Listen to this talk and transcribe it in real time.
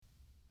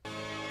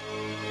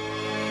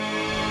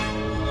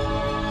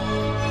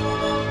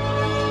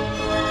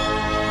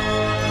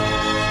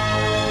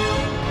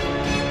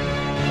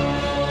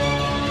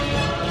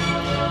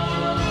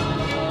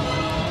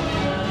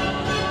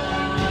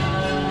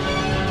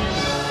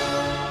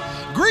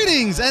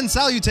Greetings and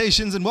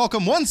salutations, and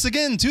welcome once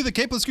again to the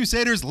Capeless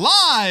Crusaders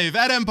live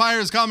at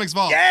Empire's Comics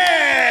Vault.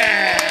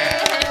 Yeah!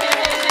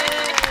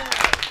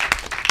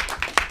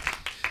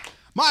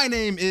 My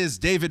name is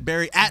David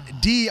Barry at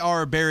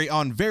Dr. Barry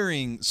on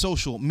varying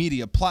social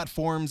media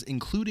platforms,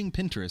 including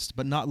Pinterest,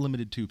 but not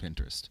limited to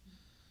Pinterest.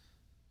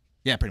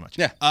 Yeah, pretty much.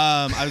 Yeah.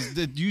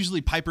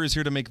 Usually Piper is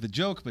here to make the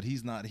joke, but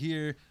he's not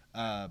here.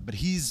 But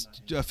he's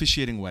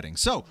officiating weddings.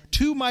 So,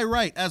 to my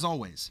right, as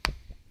always.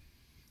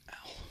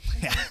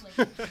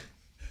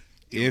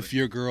 If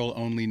your girl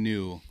only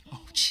knew,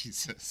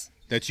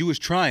 that you was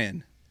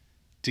trying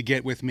to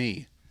get with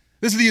me.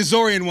 This is the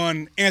Azorian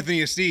one,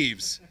 Anthony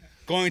Esteves,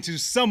 going to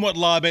somewhat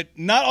lob it,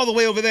 not all the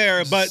way over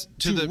there, but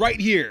to right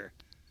here.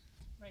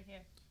 Right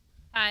here.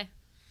 Hi.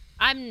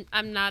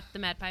 I'm not the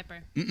Mad Piper.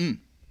 Mm-mm.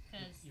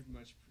 You're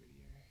much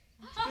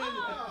prettier.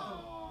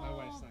 My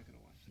wife's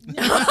not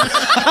gonna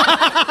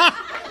watch.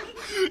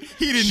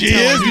 He didn't She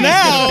tell is her he was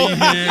now. gonna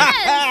be here.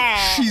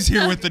 She's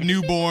here with the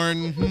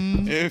newborn.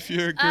 If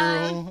your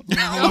girl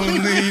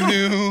only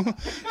knew.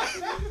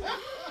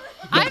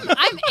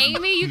 I'm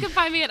Amy. You can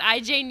find me at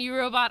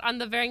IJNewRobot on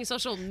the varying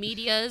social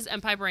medias,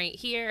 and Piper ain't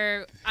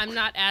here. I'm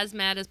not as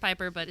mad as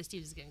Piper, but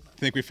Steve is getting close. I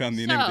think we found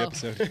the name of the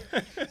episode.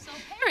 So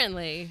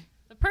apparently,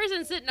 the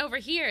person sitting over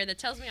here that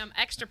tells me I'm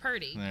extra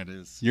purty. There it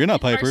is. You're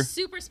not Piper. Our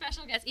super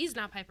special guest. He's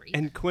not Piper either.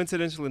 And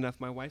coincidental enough,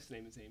 my wife's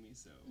name is Amy,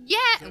 so. Yeah,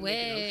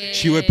 wait.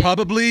 She would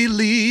probably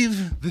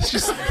leave. This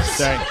just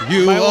Sorry.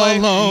 You my wife,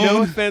 alone.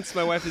 no offense,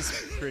 my wife is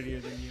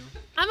prettier than you.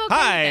 I'm okay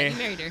Hi. with that.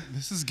 You married her.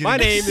 this is getting My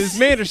name is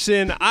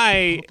Manderson.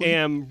 I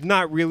am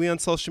not really on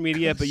social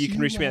media, but you can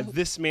reach me at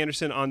this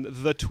Manderson on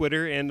the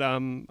Twitter, and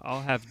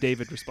I'll have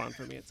David respond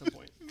for me at some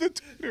point. The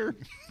Twitter.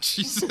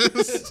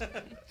 Jesus.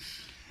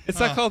 It's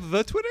not called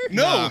the Twitter?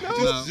 No,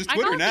 No. just I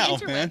call Twitter it the now,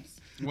 interwebs. man.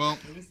 Well,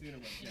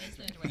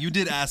 you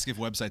did ask if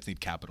websites need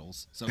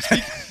capitals. So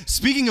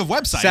speaking of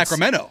websites,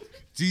 Sacramento.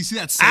 do you see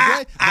that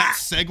segue? That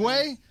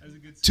segue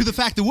to the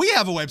fact that we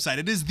have a website.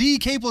 It is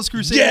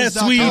thecapelesscrusaders.com.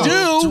 Yes, we do.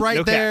 It's right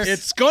No there. caps.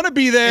 It's gonna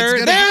be there.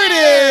 It's gonna There be-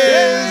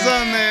 it is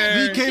on there.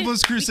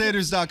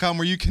 TheCapelessCrusaders.com,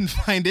 where you can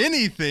find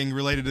anything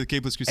related to the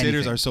Capeless Crusaders,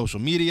 Anything. our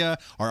social media,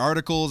 our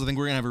articles. I think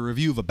we're going to have a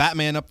review of a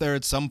Batman up there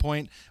at some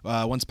point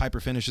once Piper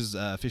finishes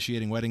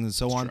officiating weddings and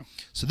so on. true.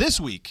 So this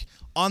week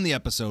on the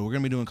episode, we're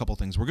going to be doing a couple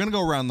things. We're going to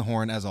go around the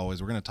horn, as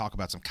always. We're going to talk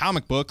about some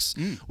comic books.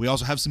 We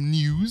also have some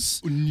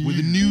news, where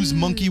the news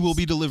monkey will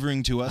be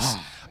delivering to us.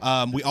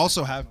 We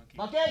also have...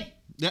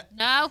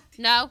 No.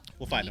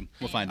 We'll find him.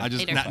 We'll find him. I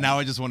just Later. now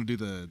I just want to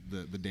do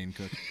the Dane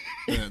Cook,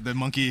 the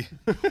monkey.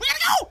 We gotta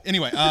go.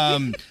 Anyway,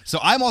 so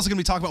I'm also gonna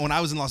be talking about when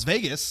I was in Las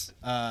Vegas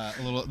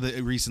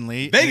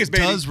recently. Vegas, it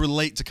baby. does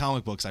relate to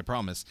comic books, I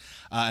promise.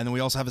 And then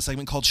we also have a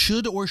segment called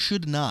Should or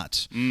Should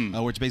Not,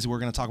 which basically we're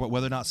gonna talk about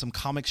whether or not some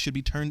comics should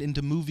be turned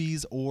into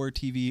movies or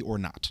TV or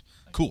not.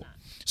 Cool.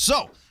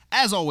 So.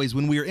 As always,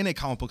 when we are in a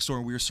comic book store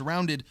and we are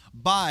surrounded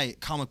by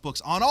comic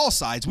books on all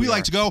sides, we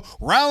like to go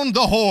round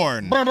the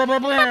horn.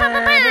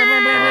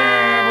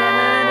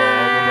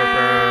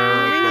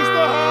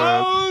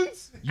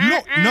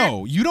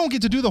 You don't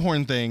get to do the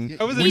horn thing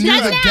was when a you're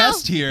does the now.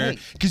 guest here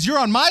because you're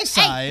on my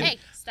side. Hey,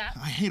 stop.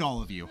 I hate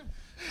all of you.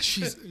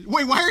 Jeez.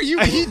 Wait, why are you?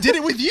 He did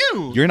it with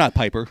you. You're not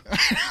Piper.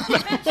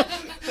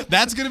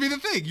 That's gonna be the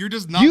thing. You're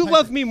just not. You Piper.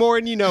 love me more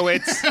and you know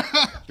it.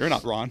 You're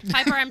not Ron.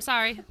 Piper, I'm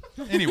sorry.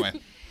 Anyway,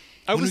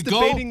 I When was we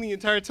go- debating the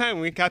entire time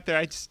when we got there.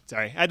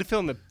 I had to fill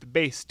in the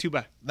bass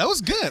tuba. that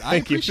was good. I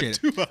Thank you. appreciate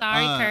it.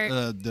 Sorry,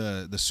 Kurt.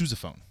 The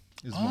sousaphone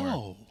is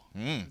more.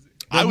 The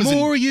I was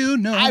more in, you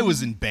know. I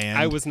was in band.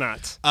 I was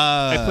not.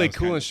 I played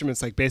cool kinda-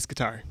 instruments like bass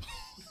guitar.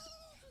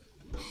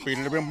 I'm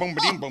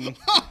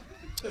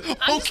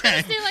just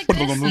gonna say like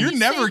this. You're You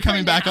never say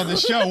coming for back now. on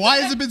this show. Why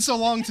has it been so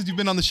long since you've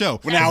been on the show?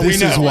 Well, now this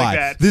we know. is Like why.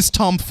 that. This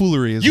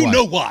tomfoolery is You why.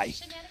 know why.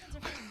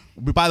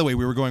 But by the way,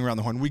 we were going around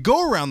the horn. We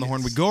go around the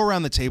horn. We go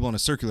around the table in a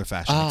circular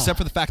fashion, except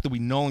for the fact that we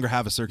no longer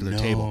have a circular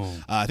table.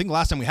 I think the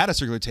last time we had a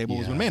circular table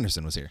was when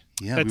Manderson was here.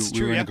 Yeah, That's we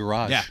true, were in yeah. a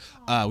garage.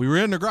 Yeah, we were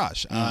in the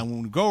garage.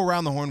 When we go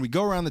around the horn, we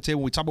go around the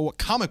table. We talk about what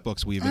comic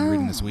books we've been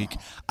reading this week.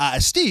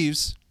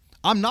 Steve's,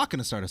 I'm not going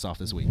to start us off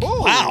this week.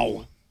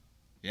 Wow.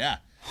 Yeah.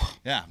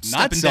 Yeah.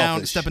 Not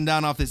selfish. Stepping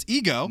down off this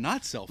ego.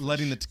 Not selfish.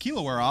 Letting the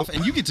tequila wear off,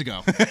 and you get to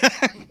go.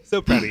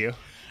 So proud of you.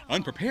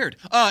 Unprepared.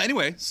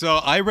 Anyway, so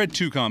I read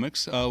two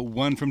comics,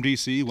 one from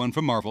DC, one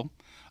from Marvel.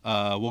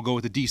 We'll go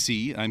with the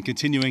DC. I'm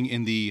continuing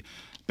in the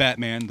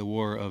Batman, the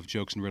War of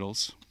Jokes and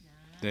Riddles.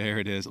 There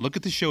it is. Look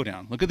at the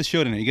showdown. Look at the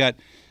showdown. You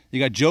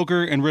got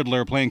Joker and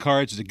Riddler playing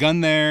cards. There's a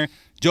gun there.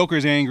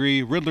 Joker's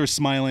angry. Riddler's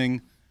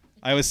smiling.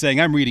 I was saying,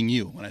 I'm reading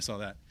you when I saw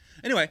that.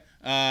 Anyway,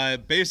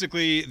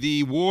 basically,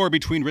 the war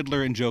between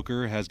Riddler and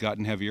Joker has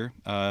gotten heavier.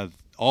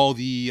 All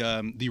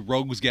the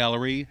rogues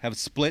gallery have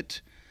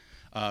split.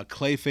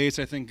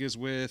 Clayface, I think, is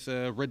with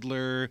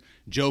Riddler.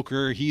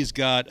 Joker, he's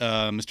got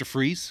Mr.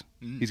 Freeze.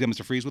 He's got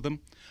Mr. Freeze with him.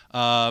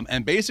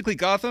 And basically,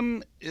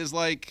 Gotham is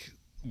like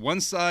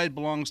one side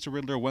belongs to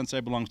Riddler, one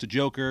side belongs to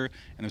Joker,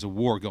 and there's a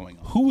war going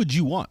on. Who would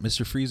you want,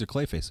 Mr. Freeze or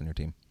Clayface, on your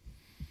team?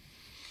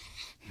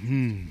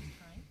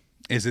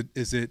 Is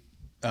it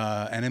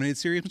animated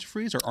series, Mr.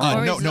 Freeze, or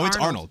Arnold? Or is No, it it's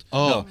Arnold?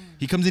 Arnold. Oh. No.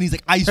 He comes in, he's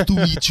like, "Nice to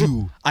meet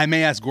you." I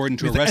may ask Gordon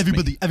to arrest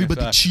me.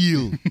 Everybody, if,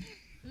 chill.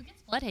 Who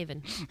gets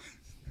Bloodhaven?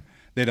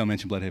 They don't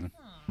mention Bloodhaven.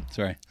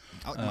 Sorry.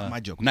 My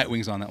joke.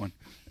 Nightwing's on that one.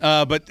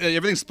 But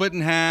everything's split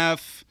in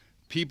half.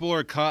 People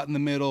are caught in the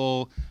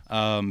middle.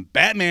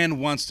 Batman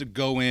wants to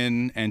go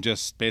in and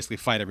just basically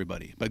fight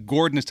everybody. But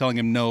Gordon is telling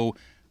him, no,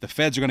 the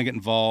feds are going to get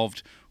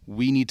involved.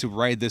 We need to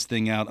ride this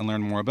thing out and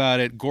learn more about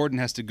it. Gordon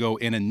has to go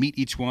in and meet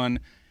each one.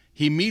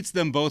 He meets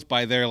them both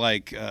by their,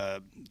 like,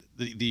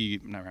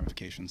 the not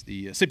ramifications,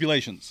 the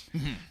stipulations.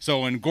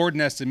 So when Gordon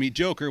has to meet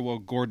Joker, well,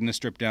 Gordon is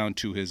stripped down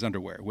to his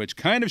underwear, which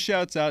kind of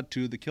shouts out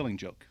to the Killing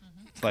Joke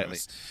slightly.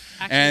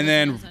 Actually, And it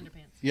then was in his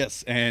underpants.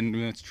 yes, and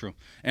that's true.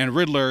 And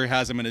Riddler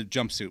has him in a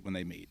jumpsuit when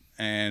they meet,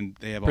 and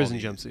they have Prison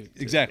all jumpsuit.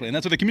 exactly, and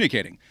that's what they're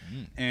communicating.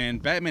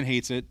 And Batman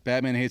hates it.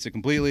 Batman hates it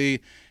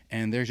completely.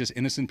 And there's just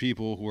innocent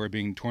people who are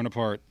being torn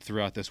apart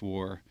throughout this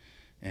war,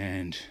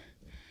 and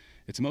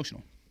it's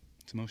emotional.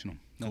 It's emotional.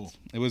 Cool.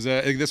 It was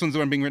this one's the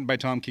one being written by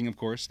Tom King, of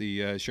course,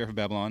 the Sheriff of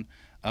Babylon.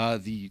 I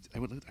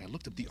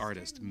looked up the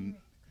artist,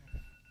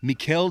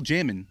 Mikhail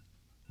Jamin.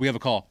 We have a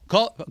caller.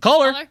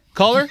 Caller.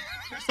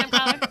 First time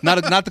caller.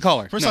 Not the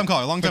caller. First No. time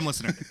caller, long time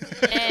listener.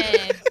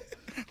 Hey.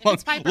 If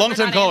it's Piper, Long we're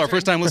time not caller, answering.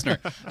 first time listener.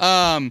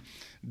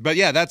 But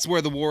yeah, that's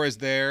where the war is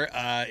there.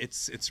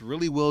 It's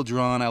really well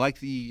drawn. I like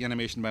the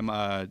animation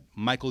by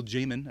Michael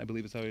Jamin, I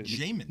believe it's how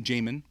Jamin.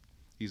 Jamin.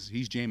 He's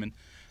Jamin.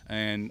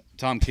 And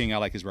Tom King, I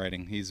like his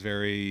writing. It's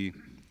very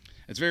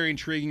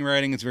intriguing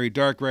writing. It's very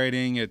dark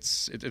writing.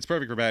 It's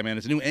perfect for Batman.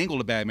 It's a new angle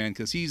to Batman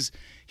because he's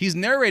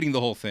narrating the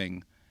whole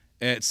thing.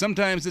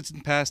 Sometimes it's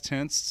in past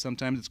tense,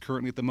 sometimes it's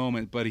currently at the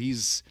moment, but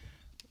he's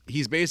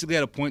basically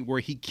at a point where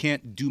he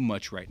can't do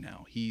much right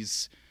now.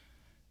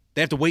 They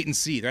have to wait and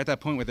see. They're at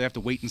that point where they have to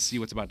wait and see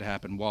what's about to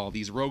happen while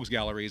these rogues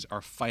galleries are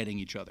fighting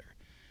each other.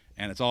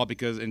 And it's all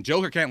because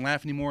Joker can't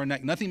laugh anymore.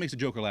 Nothing makes the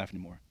Joker laugh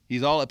anymore.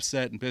 He's all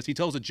upset and pissed. He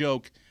tells a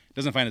joke,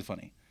 doesn't find it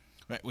funny.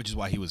 Right, which is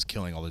why he was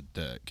killing all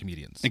the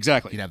comedians.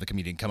 Exactly. He'd have the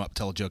comedian come up,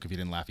 tell a joke. If he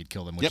didn't laugh, he'd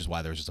kill them, which Yep. is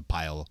why there was just a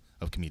pile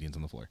of comedians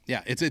on the floor.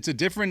 Yeah, it's a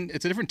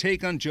different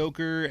take on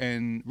Joker,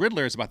 and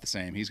Riddler is about the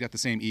same. He's got the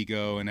same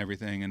ego and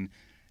everything, and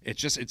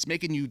it's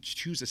making you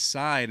choose a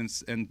side,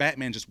 and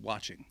Batman just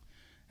watching,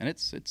 and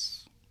it's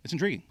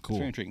intriguing. Cool. It's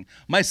very intriguing.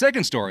 My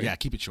second story. Yeah,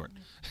 keep it short.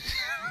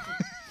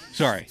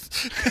 Sorry.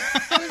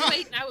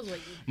 I was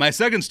waiting. My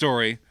second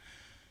story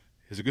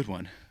is a good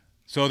one.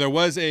 So there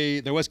was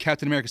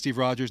Captain America Steve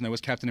Rogers and there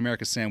was Captain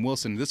America Sam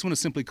Wilson. This one is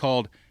simply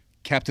called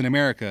Captain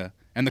America,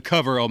 and the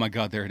cover, oh my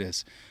God, there it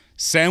is.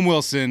 Sam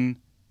Wilson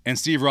and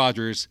Steve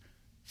Rogers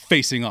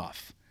facing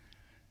off.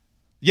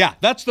 Yeah,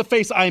 that's the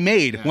face I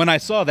made when I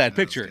saw that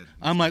picture. good.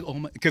 I'm like, oh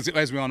my, because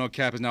as we all know,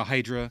 Cap is now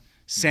Hydra.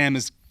 Sam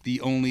is the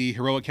only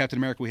heroic Captain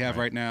America we have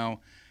right now,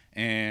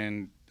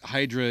 and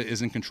Hydra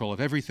is in control of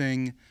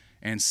everything,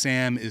 and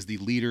Sam is the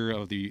leader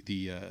of the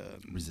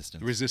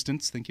Resistance.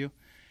 Resistance, thank you.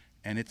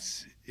 And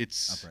it's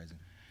Uprising.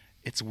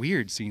 it's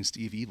weird seeing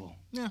Steve evil.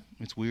 Yeah.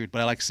 It's weird, but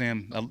I like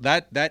Sam.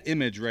 That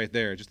image right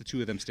there, just the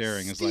two of them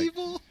staring, is like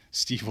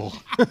Steve-ul.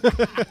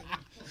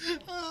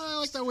 I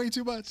like that way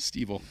too much.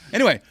 Steve-ul.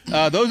 Anyway,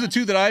 those are the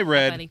two that I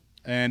read, Funny.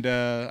 and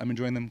I'm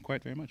enjoying them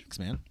quite very much. Thanks,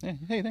 man.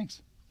 Hey,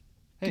 thanks.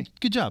 Hey,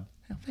 Good job.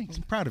 thanks.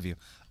 I'm proud of you.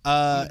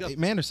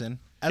 Manderson,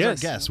 as our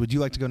Yes. guest, would you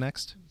like to go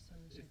next?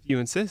 You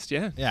insist,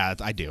 yeah. Yeah,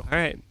 I do. All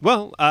right.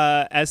 Well,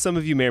 as some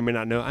of you may or may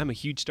not know, I'm a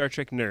huge Star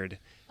Trek nerd.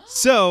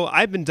 So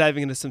I've been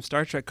diving into some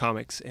Star Trek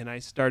comics, and I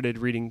started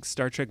reading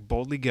Star Trek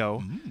Boldly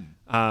Go.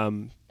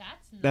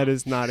 That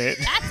is not it.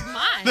 That's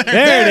mine.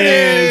 There it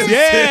is.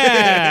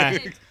 Yeah.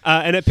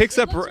 And it picks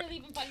up. Looks really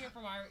even funnier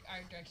from our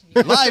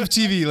direction. Live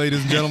TV,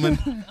 ladies and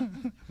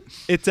gentlemen.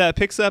 It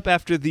picks up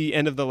after the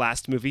end of the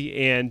last movie,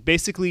 and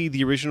basically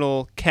the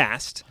original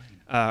cast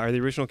or the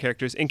original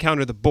characters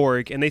encounter the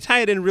Borg, and they tie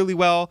it in really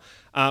well.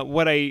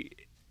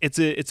 It's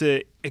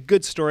a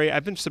good story.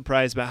 I've been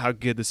surprised about how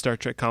good the Star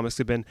Trek comics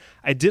have been.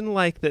 I didn't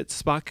like that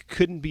Spock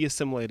couldn't be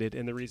assimilated,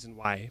 and the reason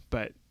why,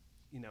 but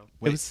it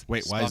was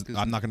Wait, why is, Spock is-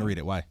 I'm not going to read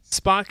it. Why?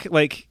 Spock,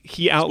 like,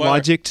 he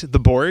out-logicked the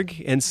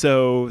Borg, and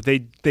so they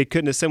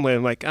couldn't assimilate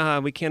him. Like,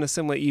 we can't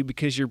assimilate you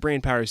because your brain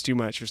power is too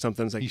much or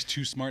something. It's like, He's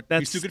too smart. that's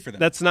He's too good for them.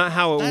 That's not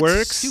how it That's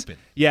works. stupid.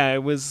 Yeah,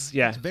 it was.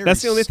 Yeah, very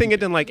that's the only thing I stupid.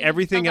 didn't like.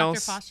 Everything Tell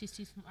else, Dr. Foss she's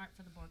too smart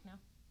for the Borg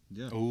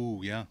now.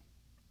 Oh yeah.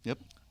 Yep.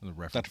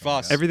 Dr.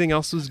 Foss. everything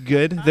else was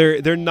good.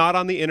 They're not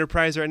on the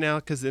Enterprise right now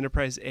because the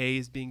Enterprise A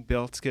is being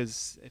built.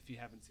 Because if you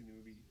haven't seen the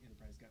movie,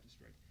 Enterprise got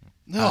destroyed.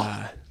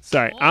 No.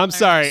 Sorry, I'm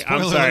sorry. I'm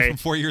Spoiler alert sorry. from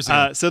 4 years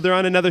ago. So they're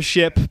on another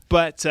ship,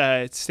 but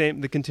it's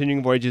the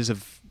continuing voyages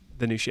of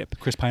the new ship.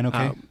 Chris Pine,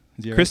 okay?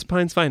 Is he all Chris right?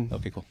 Pine's fine.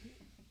 Okay, cool.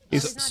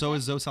 So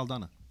is Zoe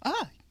Saldana.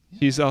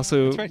 She's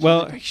also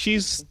right,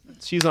 she's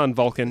on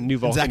Vulcan, New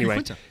Vulcan. Zachary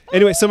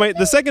Anyway, Quinto.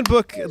 The second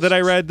book that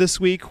I read this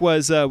week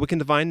was Wiccan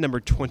Divine number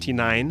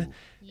 29,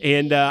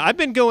 and I've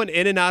been going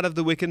in and out of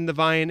the Wiccan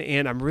Divine,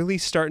 and I'm really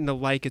starting to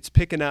like it's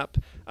picking up.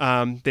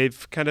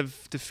 They've kind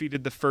of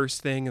defeated the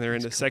first thing, and they're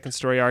in the second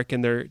story arc,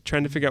 and they're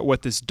trying to figure out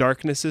what this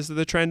darkness is that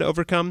they're trying to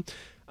overcome.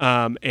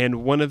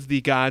 And one of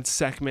the gods,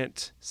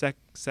 Sekhmet, I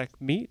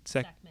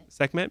got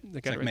it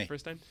right the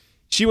first time.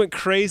 She went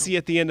crazy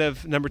at the end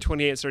of number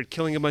 28 and started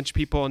killing a bunch of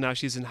people, and now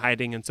she's in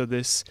hiding. And so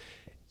this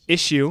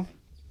issue,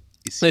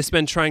 they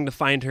spend trying to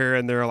find her,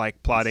 and they're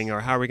like plotting, or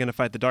how are we going to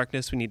fight the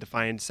darkness? We need to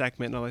find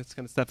Sekhmet and all this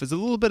kind of stuff. It's a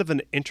little bit of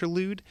an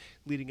interlude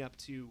leading up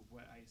to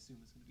what I assume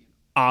is going to be an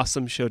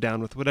awesome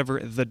showdown with whatever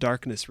the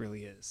darkness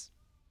really is.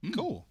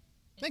 Cool.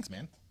 Thanks,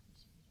 man.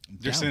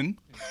 Derson.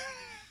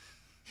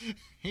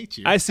 Hate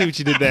you. I see what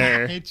you did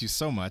there. I hate you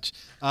so much.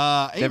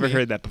 Never Amy,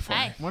 heard that before.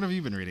 Hi. What have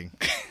you been reading?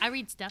 I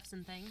read stuffs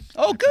and things.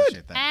 Oh, good.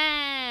 Appreciate that.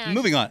 And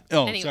Moving on.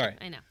 Oh, anyway, sorry.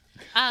 I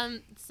know.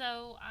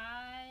 So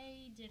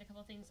I did a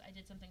couple of things. I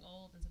did something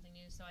old and something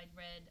new. So I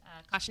read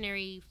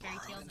cautionary fairy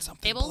tales and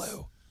fables.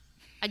 Blue.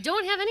 I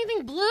don't have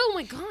anything blue. Oh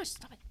my gosh,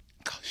 stop it.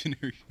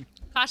 Cautionary.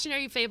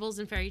 Cautionary fables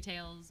and fairy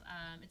tales.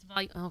 It's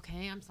volume.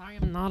 Okay, I'm sorry,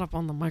 I'm not up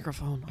on the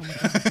microphone. Oh my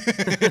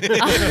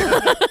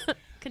god.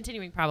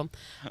 Continuing problem.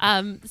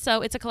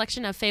 So it's a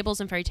collection of fables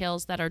and fairy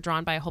tales that are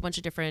drawn by a whole bunch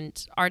of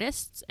different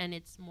artists, and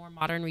it's more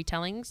modern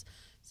retellings.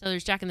 So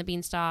there's Jack and the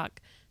Beanstalk,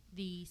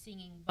 the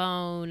Singing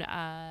Bone,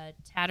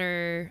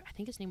 Tatter. I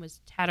think his name was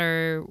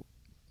Tatter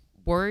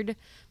Word.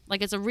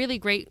 Like, it's a really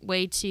great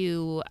way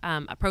to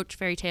approach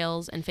fairy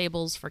tales and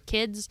fables for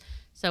kids.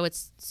 So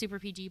it's super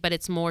PG, but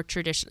it's more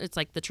traditional. It's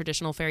like the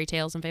traditional fairy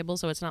tales and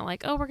fables. So it's not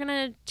like, oh, we're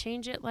gonna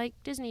change it like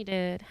Disney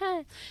did.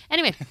 Huh.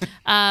 Anyway,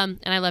 and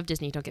I love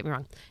Disney. Don't get me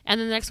wrong. And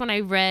then the next one I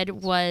read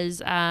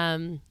was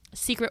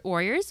Secret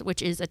Warriors,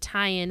 which is a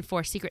tie-in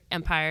for Secret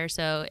Empire.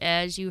 So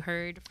as you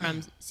heard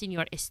from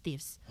Senor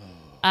Esteves,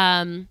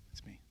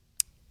 It's me.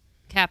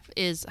 Cap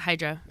is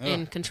Hydra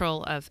in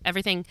control of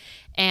everything,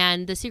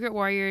 and the Secret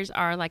Warriors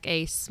are like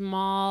a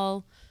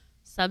small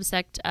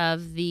subsect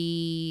of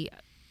the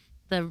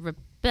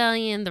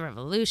rebellion, the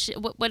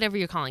revolution, whatever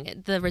you're calling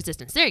it, the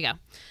resistance. There you go.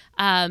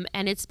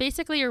 And it's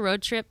basically a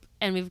road trip,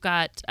 and we've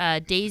got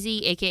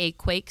Daisy, aka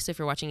Quake. So if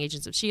you're watching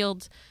Agents of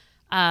S.H.I.E.L.D.,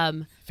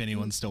 If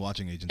anyone's still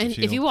watching Agents of and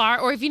S.H.I.E.L.D. if you are,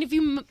 or even if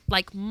you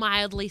like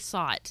mildly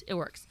saw it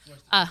works.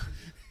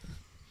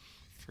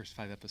 First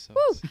 5 episodes.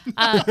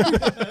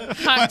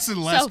 less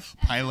and less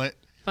pilot.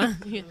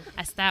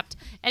 I stopped.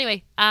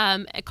 Anyway,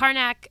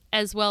 Karnak,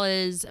 as well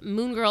as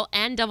Moon Girl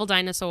and Devil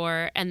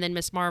Dinosaur, and then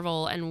Miss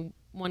Marvel, and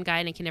one guy,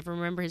 and I can never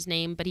remember his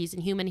name, but he's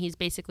Inhuman. He's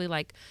basically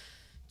like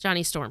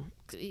Johnny Storm.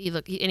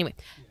 Anyway,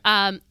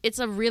 it's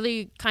a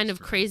really kind of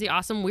crazy,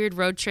 awesome, weird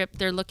road trip.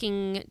 They're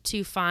looking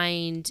to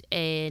find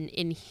an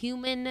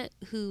Inhuman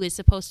who is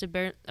supposed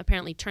to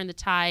apparently turn the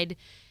tide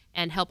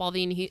and help all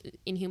the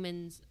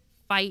Inhumans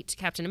fight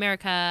Captain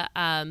America.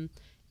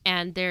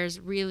 And there's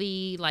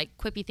really like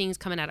quippy things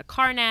coming out of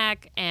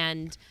Karnak,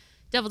 and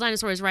Devil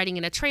Dinosaur is riding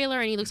in a trailer,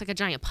 and he looks like a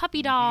giant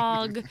puppy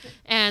dog.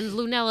 And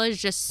Lunella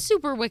is just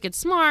super wicked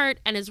smart,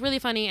 and it's really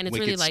funny, and it's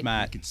Wicked really like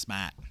smack. Fucking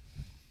smat.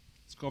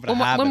 Let's go over to One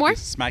more- Havoc. one more? These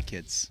Smack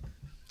kids.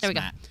 there we go.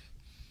 Smat.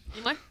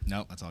 Any more?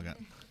 No, that's all I got.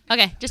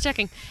 Okay, just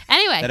checking.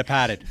 Anyway, That are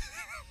padded.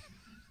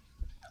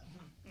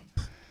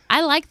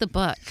 I like the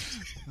book.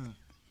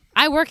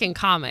 I work in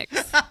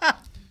comics.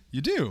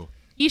 You do?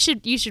 You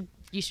should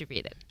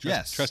read it.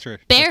 Yes. Trust her.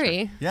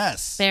 Barry.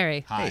 Yes.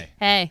 Barry. Hi.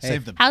 Hey.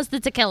 Save the- How's the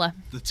tequila?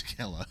 The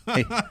tequila.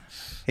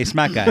 Hey,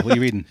 Smack guy, what are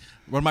you reading?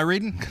 What am I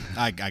reading?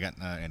 I got.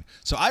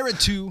 So I read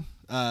two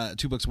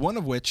books. One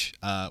of which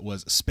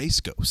was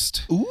Space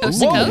Ghost. Ooh. Coast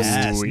to Coast?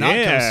 Yes, Ooh, not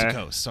yeah. Coast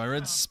to Coast. So I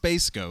read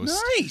Space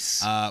Ghost.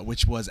 Nice.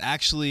 Which was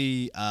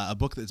actually a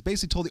book that's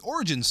basically told the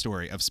origin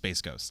story of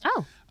Space Ghost.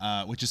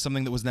 Oh. Which is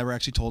something that was never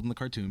actually told in the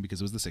cartoon because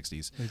it was the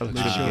 60s.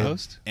 show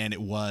host? And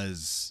it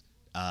was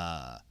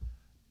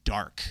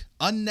dark.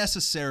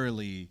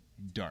 Unnecessarily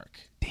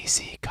dark.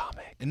 DC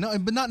comic. And no,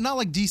 but not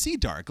like DC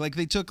dark. Like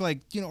they took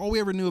all we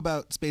ever knew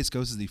about Space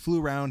Ghost is he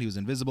flew around, he was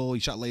invisible, he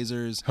shot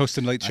lasers.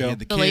 Hosted a late He show. had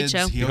the The Late kids.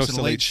 Show. He hosted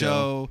a late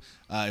show.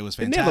 It was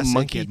Didn't fantastic. they have a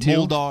monkey, he had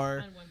too?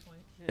 Moldar.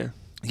 Yeah.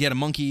 He had a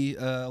monkey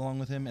along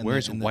with him. And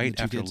Where's the White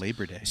two after kids.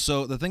 Labor Day?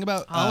 So the thing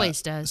about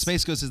Always does.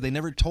 Space Ghost is they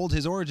never told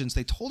his origins.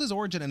 They told his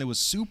origin, and it was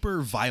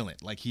super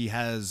violent. Like he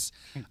has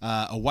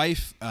a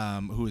wife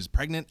who is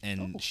pregnant,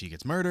 and she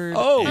gets murdered.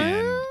 Oh.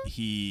 And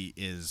he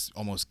is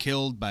almost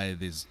killed by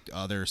these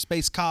other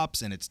space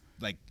cops, and it's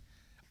like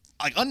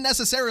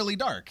unnecessarily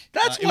dark.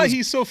 That's It why was-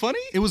 he's so funny?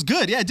 It was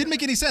good. Yeah, it didn't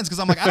make any sense because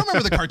I'm like, I don't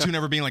remember the cartoon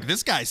ever being like,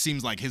 this guy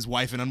seems like his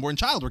wife and unborn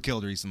child were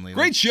killed recently.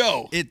 Great Like,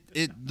 show.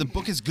 The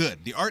book is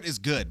good. The art is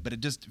good, but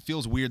it just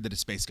feels weird that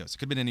it's Space Ghost. It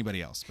could have been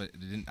anybody else, but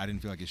I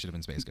didn't feel like it should have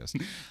been Space Ghost.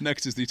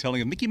 Next is the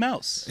telling of Mickey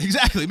Mouse.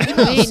 Exactly. Mickey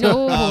Mouse, Wait,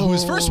 no.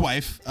 whose first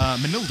wife,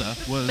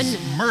 Manilda, was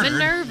murdered.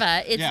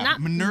 Minerva. It's yeah,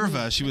 not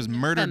Minerva. She was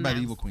murdered by the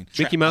Mouse. evil queen.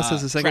 Mickey Mouse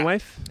has a second Crap.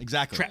 wife?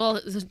 Exactly.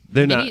 Well,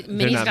 They're Minnie, not- Minnie's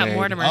they're not got married.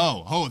 Mortimer.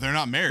 Oh, they're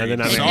not married. they're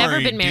not They've married.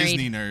 never been married.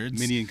 Disney nerds.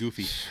 Minnie and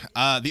Goofy.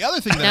 The other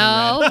thing that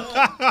I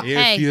read. No,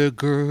 Hey. If your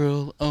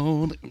girl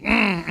only...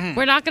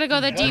 we're not going to go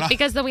that deep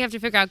because then we have to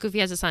figure out Goofy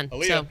has a son.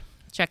 Aaliyah. So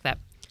check that.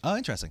 Oh,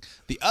 interesting.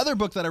 The other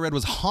book that I read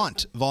was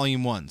Haunt,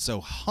 Volume 1.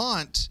 So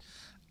Haunt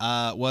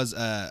was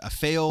a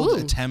failed Ooh.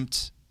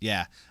 attempt.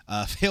 Yeah,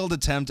 failed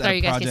attempt Sorry, at a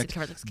you guys can't see project the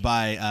cover, it looks good.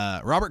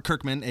 by Robert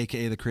Kirkman,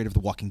 aka the creator of The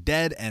Walking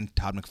Dead, and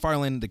Todd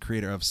McFarlane, the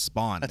creator of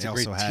Spawn. That's They a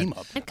great also team had,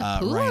 up. And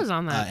Capullo's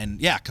on that.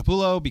 and yeah,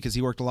 Capullo, because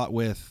he worked a lot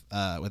with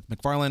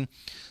McFarlane.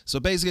 So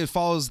basically, it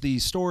follows the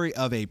story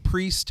of a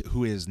priest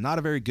who is not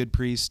a very good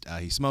priest.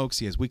 He smokes.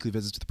 He has weekly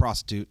visits to the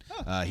prostitute.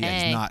 He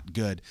Hey. is not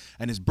good.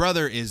 And his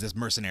brother is this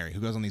mercenary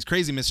who goes on these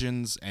crazy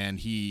missions. And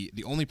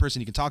the only person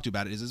he can talk to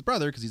about it is his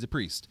brother because he's a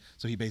priest.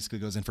 So he basically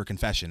goes in for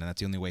confession, and that's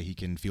the only way he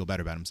can feel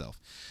better about himself.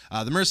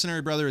 The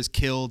mercenary brother is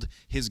killed.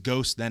 His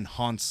ghost then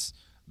haunts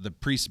the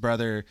priest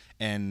brother,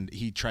 and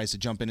he tries to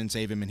jump in and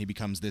save him, and he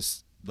becomes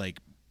this like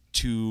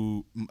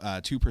two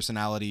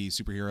personality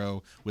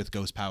superhero with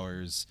ghost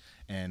powers,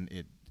 and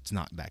it's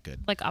not that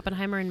good. Like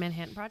Oppenheimer and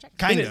Manhattan Project.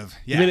 Kind You of,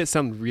 made yeah. it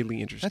sound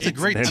really interesting. That's a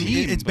great Then- To me,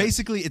 team, it's but-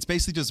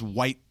 basically just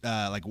white,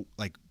 like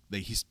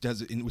he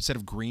does instead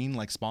of green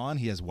like Spawn,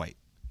 he has white,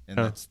 and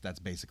Oh. that's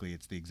basically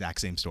it's the exact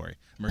same story.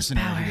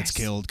 Mercenary who gets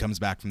Powers. killed, comes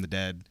back from the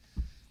dead.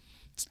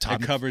 It's It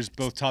Todd covers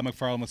both Todd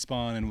McFarlane with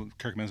Spawn and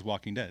Kirkman's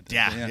Walking Dead.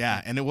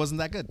 yeah, and it wasn't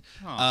that good.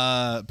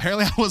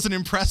 Apparently, I wasn't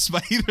impressed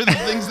by either of the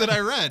things that I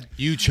read.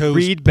 You chose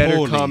Read better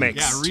poorly. comics.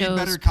 Yeah, read Chose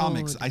better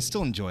comics. poorly. I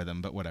still enjoy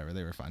them, but whatever,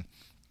 they were fun.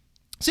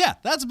 So yeah,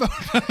 that's about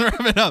wrap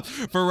it up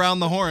for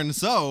Around the Horn.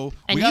 So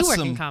And we you got work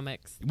some in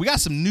comics. we got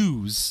some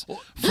news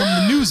from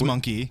the News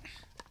Monkey.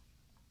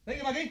 Thank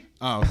you, Monkey.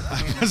 Oh,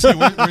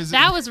 where is it?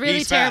 That was really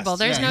He's terrible. fast.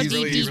 There's Yeah,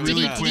 no he's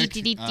really quick.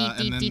 D.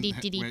 And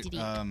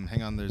then,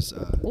 hang on. There's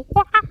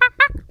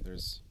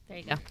There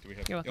you go.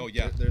 You're welcome. Oh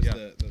yeah. there's yeah.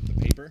 the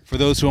paper. For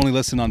those who only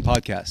listen on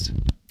podcast,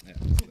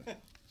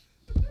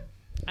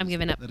 I'm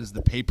giving up. That is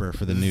the paper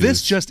for the news.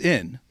 this just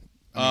in.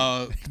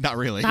 not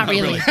really. Not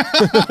really.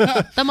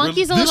 The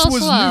monkey's a This little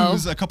was slow.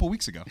 news a couple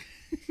weeks ago.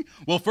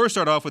 Well, first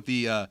start off with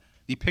the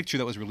picture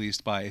that was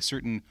released by a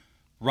certain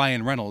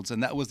Ryan Reynolds,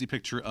 and that was the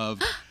picture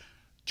of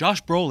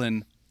Josh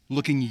Brolin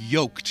looking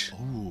yoked.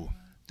 Ooh.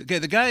 Okay,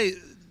 the guy.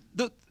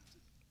 The I'm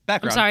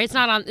background. sorry, it's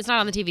not on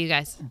the TV, you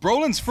guys.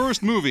 Brolin's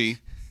first movie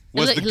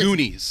was Look- The look-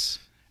 Goonies,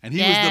 and he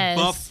was Yes.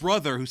 the buff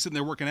brother who's sitting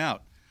there working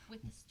out.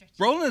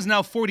 Brolin is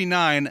now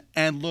 49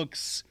 and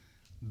looks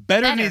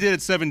better than he Better. did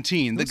at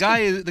 17. The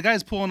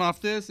guy's pulling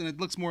off this, and it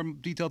looks more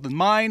detailed than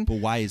mine But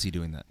why is he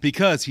doing that?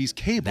 because he's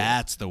Cable.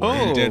 That's the in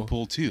word. Oh.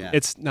 Deadpool 2. Yeah.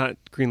 It's not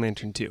Green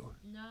Lantern 2.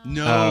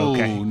 No, Oh,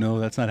 okay. no,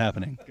 that's not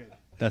happening.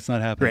 That's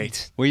not happening.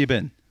 Great. Where you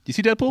been? Did you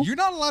see Deadpool? You're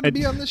not allowed to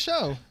be on the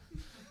show.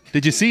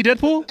 Did you see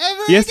Deadpool?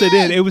 Ever Yes, I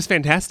again. did. It was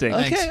fantastic.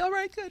 Thanks. Okay, all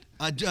right, good.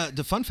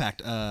 The fun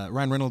fact: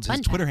 Ryan Reynolds, his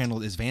Fun Twitter fact.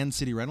 handle is Van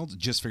City Reynolds.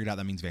 Just figured out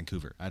that means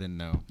Vancouver. I didn't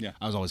know. Yeah.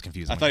 I was always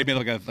confused. I I'm thought he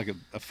like, made like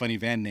a funny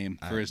van name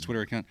for his Twitter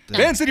account.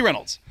 Van City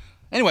Reynolds.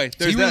 Anyway, So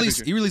there's he that released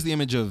picture. the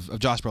image of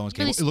Josh Brolin's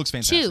Cable. released It looks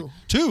fantastic.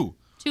 Two.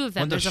 Two of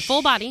them. When the There's a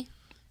full body,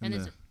 and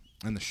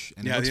And there's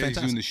it Yeah, looks he's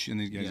fantastic. doing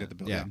the and he's got the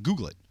bill. yeah,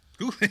 Google it.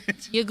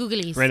 your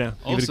googlies. Right now.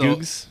 Give it a Also,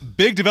 googs.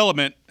 big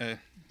development.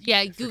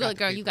 Yeah, Google it,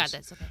 girl. You got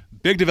this. Okay.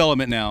 Big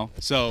development now.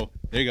 So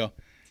there you go.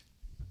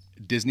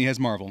 Disney has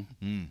Marvel.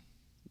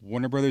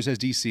 Warner Brothers has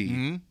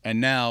DC,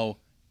 and now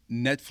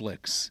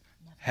Netflix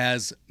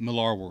has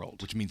Millar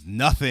World. Which means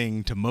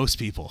nothing to most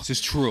people. This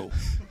is true.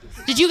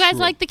 Did you guys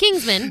like The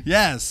Kingsman?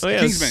 Yes. Oh, yeah,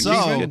 Kingsman. So,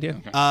 Kingsman.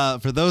 Good, yeah.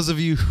 for those of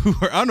you who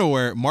are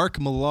unaware, Mark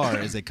Millar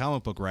is a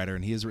comic book writer,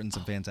 and he has written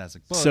some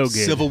fantastic books. So good.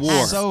 Civil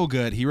War. So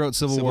good. He wrote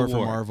Civil War for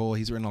War. Marvel.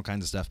 He's written all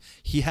kinds of stuff.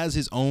 He has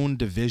his own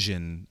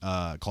division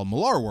called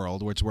Millar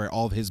World, which is where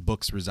all of his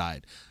books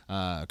reside.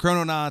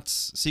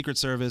 Chrononauts, Secret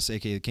Service,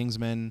 aka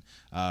Kingsman,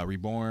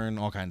 Reborn,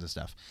 all kinds of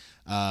stuff.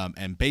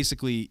 And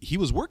basically, he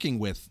was working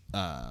with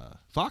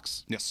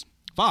Fox. Yes.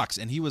 Fox,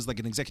 and he was like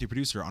an executive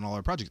producer on all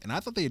our projects. And I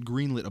thought they had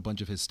greenlit a bunch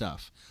of his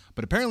stuff.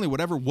 But apparently,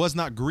 whatever was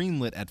not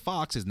greenlit at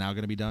Fox is now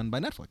going to be done by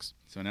Netflix.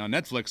 So now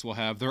Netflix will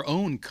have their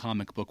own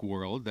comic book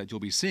world that you'll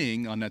be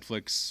seeing on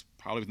Netflix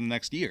probably within the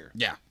next year.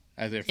 Yeah.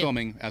 As they're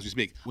filming as we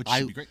speak. Which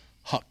should be great.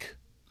 Huck.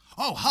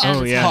 Oh, Huck.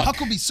 Oh, yeah.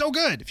 Huck will be so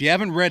good. If you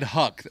haven't read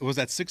Huck, was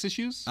that 6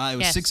 issues? It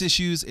was Yes. 6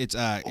 issues. It's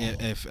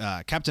if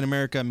Captain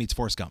America meets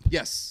Forrest Gump.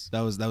 Yes. That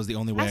was the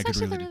only way That's I could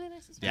actually really the do. really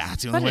nicest Yeah, way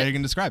it's the to only put way it. I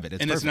can describe it.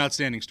 It's And it's perfect. an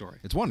outstanding story.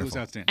 It's wonderful. It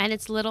was outstanding. And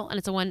it's little,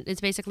 and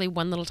it's basically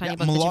one little tiny Yeah,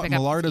 book that you pick up.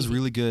 Millar for does TV.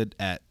 really good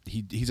at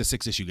he's a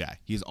 6-issue guy.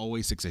 He's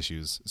always 6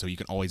 issues, so you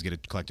can always get a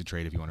collected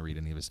trade if you want to read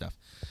any of his stuff.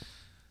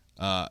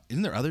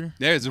 Isn't there other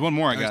There's one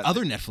more I there's got.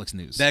 other Netflix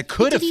news? That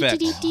could affect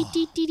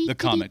the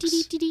comics.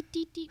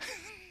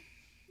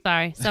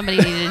 Sorry, somebody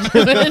needed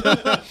to do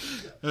it.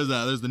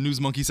 there's the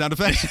News Monkey sound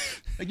effect.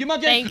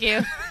 Thank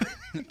you.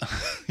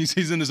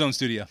 He's in his own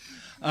studio.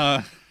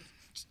 I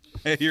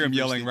hear him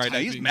yelling right now.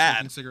 He's typing, mad.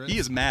 smoking cigarettes. He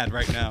is mad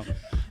right now.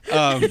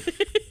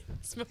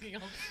 Smoking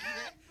all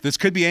This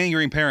could be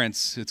angering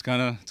parents. It's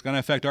gonna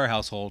affect our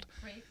household.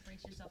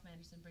 Brace yourself,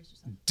 Anderson. Brace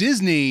yourself.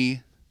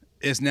 Disney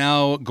is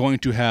now going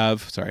to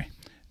have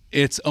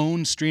its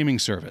own streaming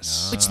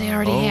service, Which they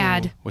already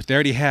had. which they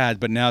already had,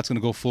 but now it's going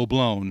to go full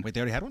blown. Wait,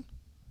 they already had one?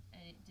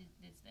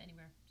 It's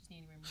anywhere. Just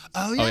anywhere.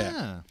 Oh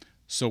yeah.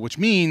 So which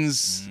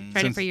means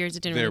Tried it since for years,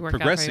 it didn't they're really work out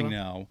very progressing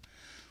well. now.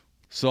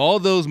 So all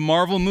those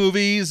Marvel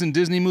movies and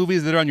Disney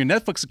movies that are on your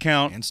Netflix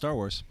account And Star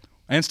Wars.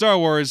 and Star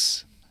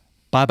Wars,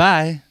 bye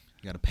bye.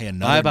 You got to pay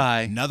another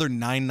Bye-bye. another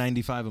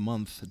 $9.95 a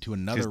month to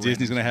another. Because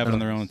Disney's going to have it on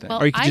their own thing.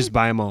 Well, Or you could I- just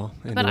buy them all.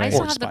 But anyway. I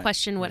still Or have the Spy.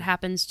 question: what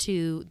happens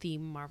to the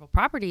Marvel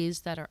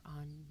properties that are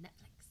on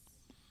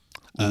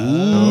Netflix?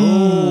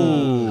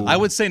 Ooh. I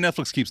would say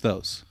Netflix keeps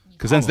those.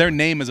 Because then their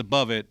name is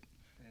above it.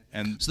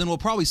 And So then we'll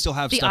probably still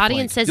have The stuff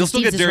audience like, says you'll still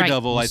Steve's get is right.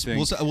 Daredevil, I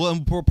think.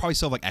 we'll probably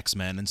still have like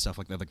X-Men and stuff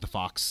like that, like the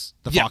Fox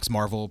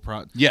Marvel.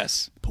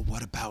 yes. But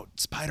what about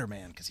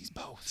Spider-Man? Because he's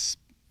both.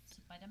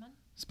 Spider-Man?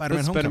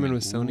 Spider-Man Spider-Man Homecoming.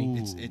 was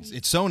Sony.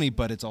 It's Sony,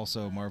 but it's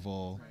also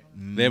Marvel.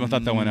 They haven't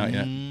thought that one out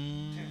yet.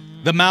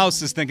 The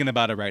mouse is thinking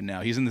about it right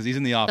now. He's in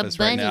the office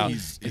The right now. bunny.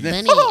 He's- The he's- bunny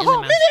in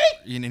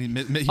the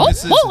mouth. He Oh,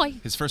 misses boy.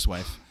 his first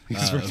wife, who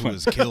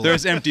was killed.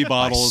 There's empty by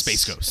bottles.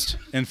 Space Ghost.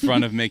 in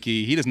front of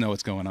Mickey. He doesn't know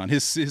what's going on.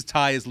 His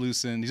tie is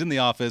loosened. He's in the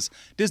office.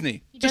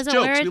 Disney, He just doesn't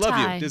jokes. wear a We love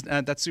tie. you.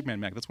 That's Superman,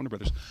 Mac. That's Warner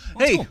Brothers.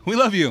 Hey, cool. we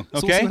love you. So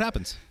Okay. we'll see what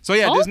happens. So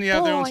yeah, Oh, Disney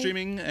have their own boy.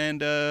 streaming,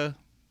 and I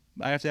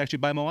have to actually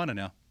buy Moana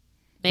now.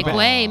 Make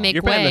way, make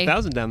You're paying way.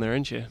 1,000 down there,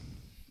 aren't you?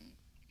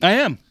 I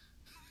am.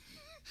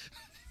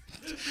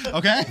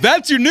 Okay.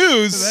 That's your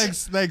news.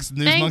 Thanks,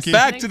 News Thanks. Monkey.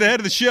 Back to the head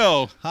of the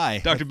show. Hi,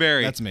 Dr.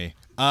 Barry. That's me.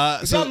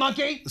 So,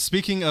 monkey?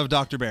 speaking of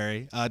Dr.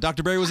 Barry,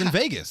 Dr. Barry was in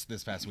Vegas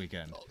this past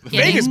weekend.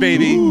 Vegas,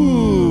 baby.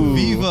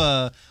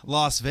 Viva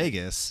Las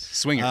Vegas.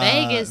 Swinger.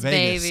 Vegas,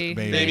 baby.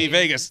 Baby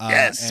Vegas.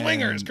 Yes, and-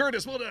 swingers.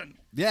 Curtis, well done.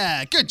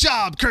 Yeah, good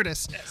job,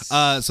 Curtis.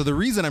 So the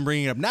reason I'm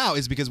bringing it up now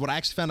is because what I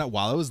actually found out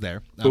while I was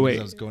there. But wait,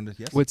 I was going to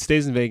what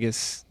stays in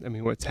Vegas? I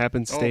mean, what's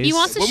happened stays. He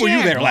wants to When share. were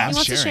you there He last?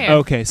 wants to Sharing. share.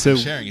 Okay, so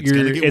sharing. It's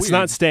gonna get it's weird.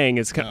 not staying.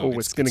 It's No,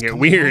 it's gonna get coming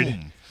weird.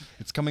 home.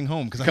 It's coming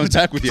home because I Comes went to-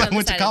 back with you. I went to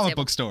Other side of the comic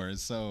table. book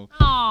stores, so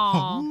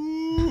Aw.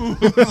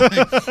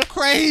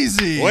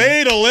 crazy.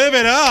 Way to live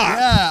it up.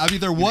 Yeah, I mean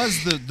there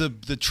was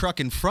the truck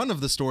in front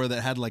of the store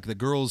that had like the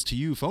girls to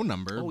you phone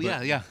number. Oh, but,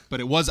 yeah, yeah. But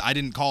it was I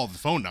didn't call the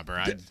phone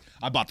number.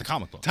 I bought the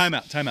comic book. Time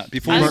out.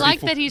 Before I you-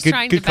 like that he's Good-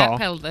 trying good to call.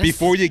 backpedal this.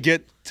 before you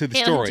get to the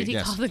Taylor, story, did he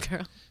Yes. call the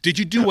girl? did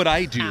you do what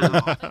I do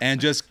and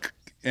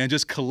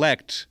just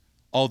collect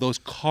all those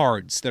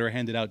cards that are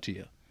handed out to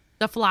you?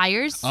 The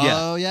flyers.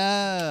 Oh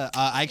yeah,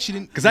 I actually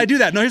didn't. Because I do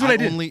that. No, here's what I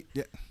did. Only,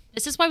 yeah.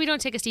 This is why we don't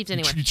take a Steve's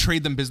anywhere. You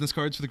trade them business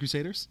cards for the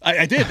Crusaders?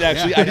 I did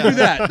actually. I do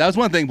that. That was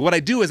one thing. But what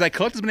I do is I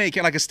collect as many I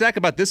can, like a stack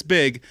about this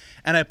big,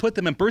 and I put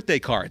them in birthday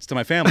cards to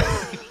my family.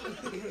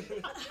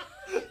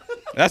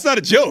 That's not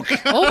a joke.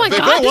 Oh my If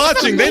God, they're this is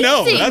watching, they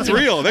know. amazing. That's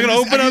real. They're gonna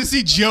open I up can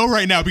see Joe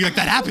right now be like,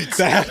 that happens.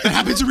 That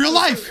happens in real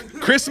life.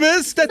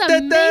 Christmas.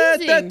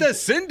 amazing.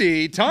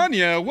 Cindy,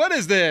 Tanya, what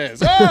is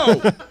this?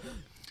 Oh,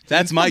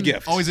 that's my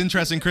gift. Always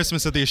interesting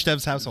Christmas at the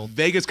Estev's household.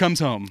 Vegas comes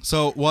home.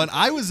 So when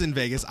I was in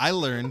Vegas, I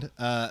learned,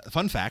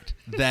 fun fact,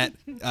 that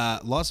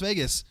Las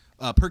Vegas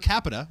per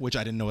capita, which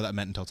I didn't know what that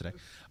meant until today.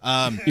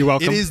 You're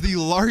welcome. It is the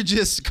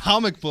largest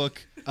comic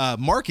book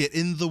market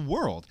in the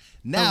world.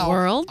 Now,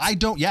 world? I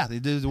don't. Yeah,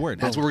 there's a word.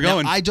 That's where we're Now,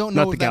 going. I don't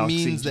Not know the if that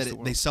galaxy, means just that the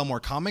world. they sell more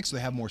comics or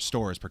they have more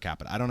stores per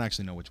capita. I don't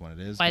actually know which one it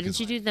is. Why because-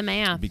 didn't you do the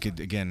math? Because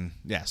again,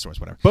 yeah, stores,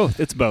 whatever. Both.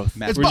 It's both.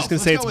 It's We're both. just gonna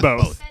say Let's it's go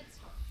with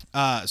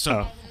both.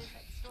 So Oh.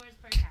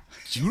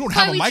 you don't Why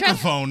have a we try-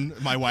 microphone,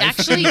 my wife,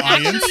 Actually, in the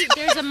audience.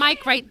 there's a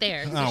mic right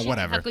there. Oh, She can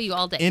whatever. heckle you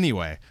all day.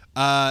 Anyway,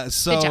 Good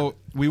so job.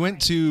 we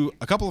went to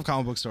a couple of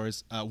comic book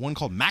stores. One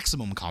called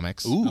Maximum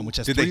Comics, which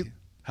has Did three. they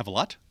have a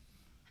lot?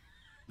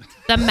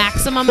 The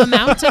maximum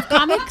amount of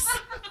comics.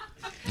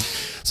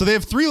 So they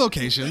have 3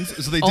 locations.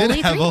 So they did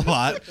Only have 3? a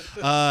lot.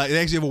 They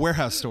actually have a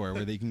warehouse store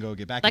where they can go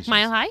get back. Like issues.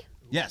 Mile High?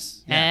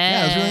 Yes.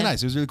 Yeah, it was really Eh.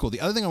 nice. It was really cool.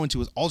 The other thing I went to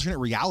was Alternate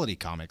Reality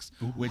Comics,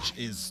 which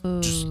is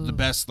just the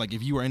best. Like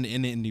if you were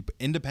into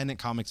independent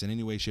comics in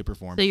any way, shape, or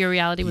form. So your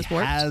reality was He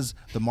warped? has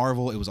the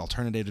Marvel. It was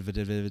alternative.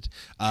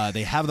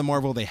 They have the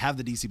Marvel. They have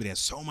the DC, but it has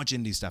so much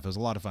indie stuff. It was a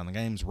lot of fun. The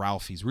guy's name's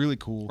Ralph. He's really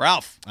cool.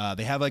 Ralph.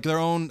 They have like their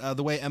own.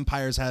 The way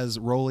Empires has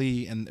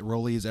Rolly, and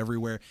Rolly is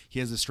everywhere. He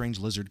has this strange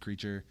lizard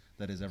creature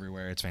that is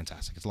everywhere. It's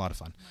fantastic. It's a lot of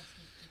fun.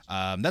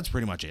 That's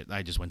pretty much it.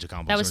 I just went to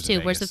comic That book was stores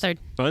in 2. Where's the Vegas. third?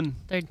 Fun.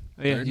 Third.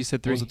 Oh, yeah, you said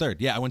What 3. was the third?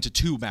 Yeah, I went to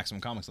 2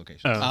 Maximum Comics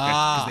locations. Oh, okay.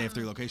 Because they have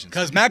 3 locations.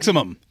 Because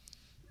Maximum.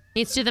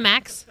 Needs to the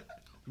max.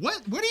 What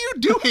are you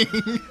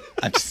doing?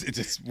 It's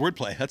just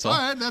wordplay. That's all. All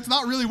right, that's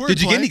not really wordplay.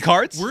 Did you get any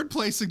cards?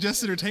 Wordplay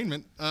suggests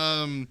entertainment.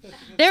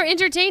 They're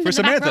entertained For in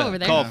the back row Samantha, over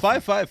there. call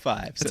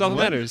 555. That's all that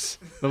matters.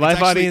 The It's live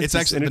actually- audience It's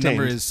actually is the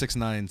number entertained. is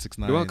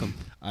 6969. You're welcome.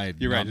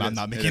 You're right, I'm it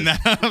not is. making It is.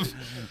 that up.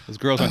 Those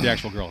girls aren't the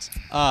actual girls.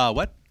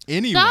 What?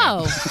 Anyway,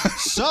 So.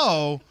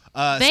 so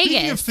speaking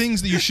of Vegas.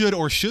 things that you should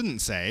or shouldn't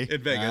say.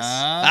 In Vegas.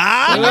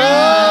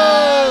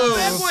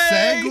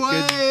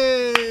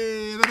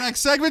 Segue. The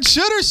next segment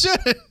should or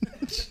shouldn't.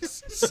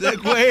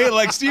 Segue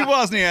like Steve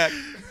Wozniak.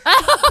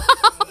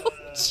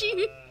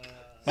 Gee.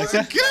 Like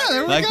that? Yeah,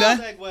 there we Like go.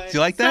 that? Do you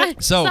like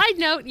that? So- Side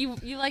note, you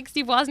like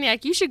Steve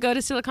Wozniak. You should go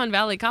to Silicon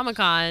Valley Comic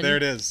Con. There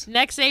it is.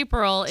 Next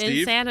April in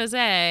Steve? San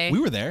Jose. We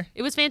were there.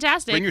 It was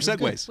fantastic. Bring your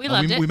segues. We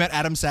loved it. We met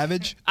Adam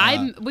Savage.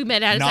 We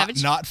met Adam not,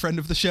 Savage. Not friend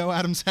of the show,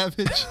 Adam Savage,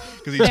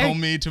 because he There- told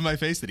me to my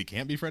face that he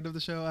can't be friend of the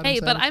show. Adam Hey,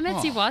 but Savage. I met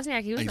Steve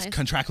Wozniak. He was He's nice.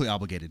 contractually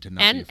obligated to not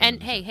be a And friend of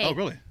the hey, show. hey. Oh,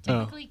 really?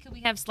 Technically, could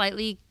we have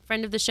slightly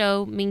friend of the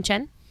show Ming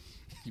Chen?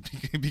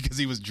 because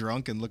he was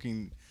drunk and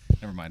looking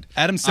Never mind.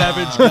 Adam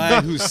Savage,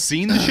 guy who's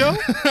seen the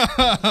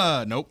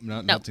show. Nope,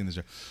 not seen the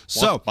show.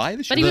 So, Walked by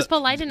the show. But he was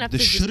polite enough the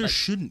to should or just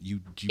shouldn't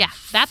you Yeah,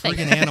 that thing.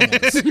 friggin'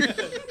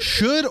 animals.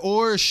 Should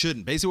or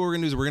shouldn't. Basically, what we're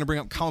gonna do is we're gonna bring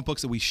up comic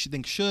books that we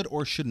think should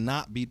or should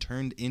not be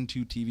turned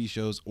into TV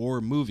shows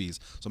or movies.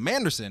 So,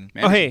 Manderson,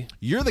 Oh, hey.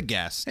 you're the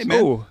guest. Hey, man.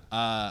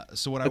 Oh,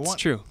 So what I That's want?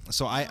 true.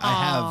 So I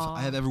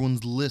have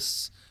everyone's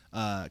lists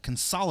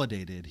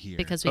consolidated here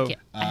because we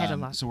I had a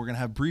lot. So we're gonna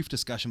have brief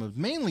discussion of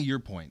mainly your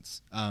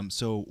points.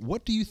 So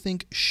what do you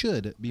think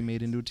should be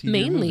made into a TV? or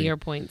Mainly movie? your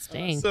points.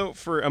 Dang. so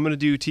I'm gonna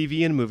do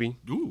TV and movie.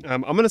 Ooh.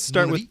 I'm gonna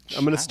start One of with each?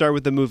 I'm gonna start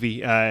with the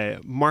movie.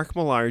 Mark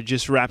Millar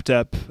just wrapped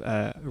up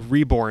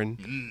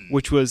Reborn,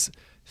 which was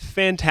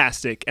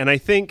fantastic, and I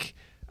think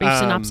Brief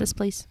synopsis,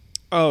 please.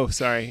 Oh,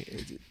 sorry.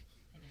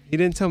 He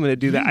didn't tell me to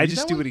do that. didn't I read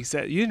just that do one? what he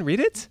said. You didn't read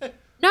it?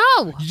 No.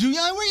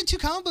 I work at 2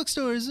 comic book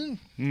stores.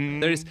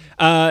 There's,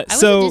 was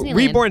so at Disneyland.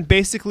 Reborn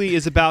basically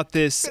is about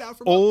this Been out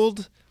for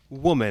old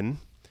woman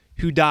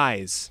who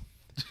dies.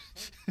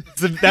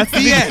 So that's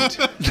the end.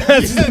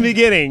 That's the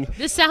beginning.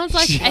 This sounds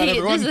like hey,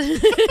 everyone. this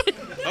is Hey,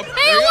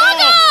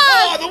 walk-off!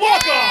 Oh, the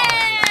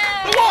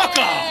walk-off! The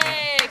walk-off!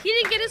 Hey, he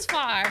didn't get as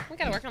far. We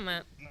gotta work on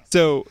that.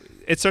 So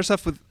it starts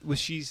off with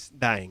she's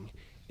dying,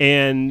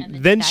 and And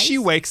then then she she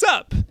dies? wakes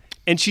up,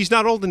 and she's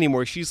not old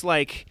anymore. She's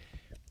like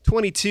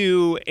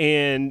 22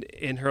 and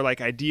in her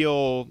like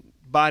ideal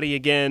body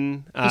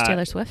again. Who's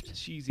Taylor Swift?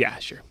 She's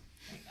sure.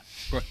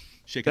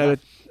 Shake it off.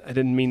 I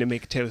didn't mean to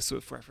make a Taylor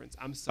Swift reference.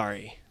 I'm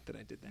sorry that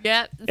I did that.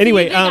 Yeah.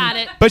 Anyway, they got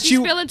it. but She's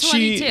feeling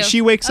 22.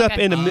 she wakes up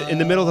Okay. in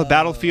the middle of a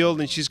battlefield,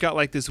 and she's got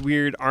like this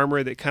weird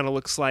armor that kind of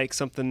looks like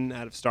something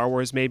out of Star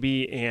Wars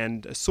maybe,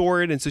 and a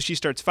sword, and so she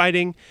starts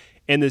fighting,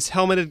 and this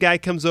helmeted guy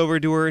comes over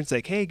to her and is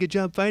like, "Hey, good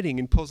job fighting,"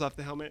 and pulls off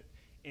the helmet,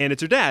 and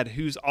it's her dad,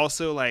 who's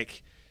also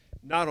like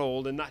not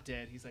old and not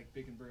dead. He's like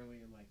big and burly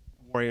and like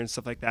a warrior and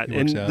stuff like that. He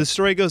And works out. the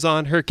story goes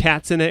on. Her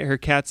cat's in it. Her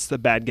cat's the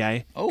bad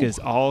guy Oh. because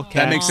all cats.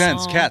 That makes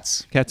sense.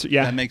 Cats. Cats,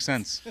 yeah. That makes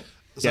sense.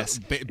 Yes.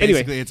 Basically,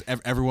 Anyway. it's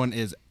everyone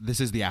is. This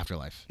is the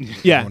afterlife.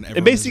 Yeah, Everyone and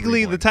is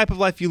basically the reborn. type of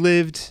life you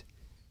lived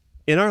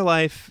in our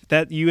life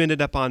that you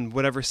ended up on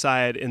whatever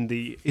side in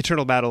the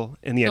eternal battle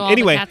in the end. So all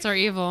Anyway, the cats are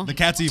evil. The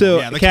cat's evil. so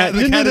Yeah, the cat,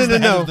 cat. The cat is the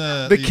head no. of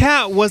the The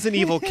cat was an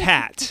evil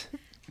cat.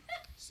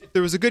 If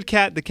there was a good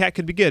cat, the cat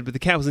could be good, but the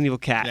cat was an evil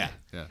cat. Yeah.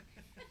 Yeah.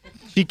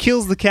 She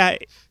kills the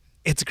cat.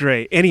 It's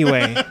great.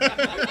 Anyway,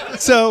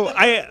 so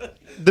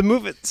the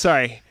movie.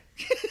 Sorry,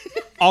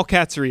 all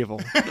cats are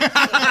evil,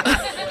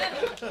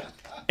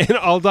 and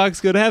all dogs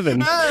go to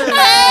heaven.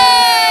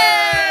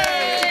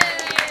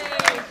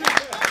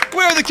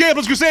 Where are the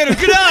Campbell's Crusaders?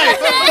 Good night.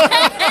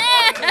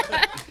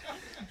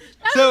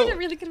 So a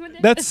really good one.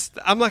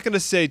 I'm not going to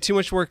say too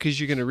much more because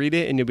you're going to read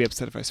it and you'll be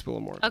upset if I spoil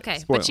more. Okay,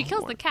 Spoil but she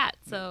kills more. the cat,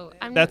 so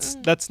I'm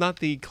That's not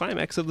the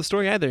climax of the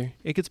story either.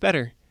 It gets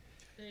better.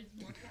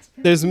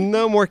 There's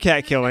no more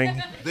cat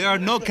killing. There are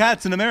no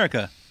cats in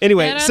America.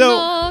 Anyway, There are so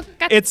no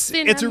cats it's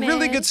in a really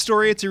America. good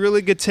story. It's a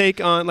really good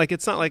take on like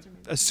it's not like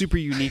a super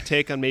unique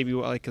take on maybe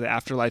what like the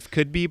afterlife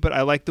could be, but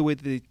I like the way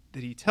that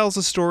he tells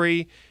the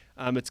story.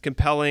 It's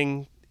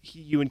compelling.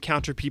 You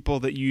encounter people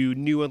that you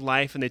knew in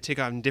life, and they take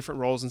on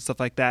different roles and stuff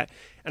like that.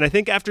 And I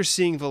think after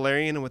seeing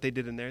Valerian and what they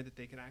did in there, that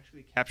they can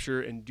actually capture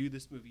and do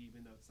this movie,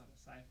 even though it's not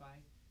a sci-fi,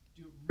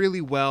 do it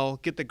really well,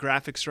 get the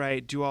graphics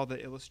right, do all the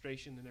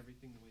illustration and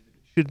everything the way that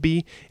it should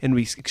be, and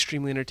be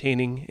extremely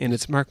entertaining. And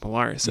it's Mark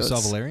Millar, so You saw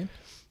it's- Valerian?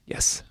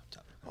 Yes.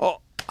 Oh,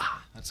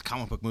 That's a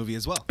comic book movie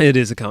as well. it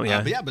is a comic.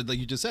 Yeah, But like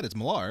you just said, it's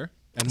Millar.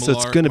 And So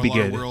it's gonna be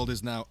Millar good. World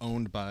is now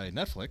owned by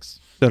Netflix.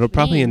 so it'll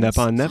probably end up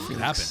on Could Netflix.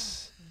 happen.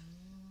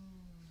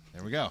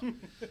 There we go.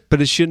 But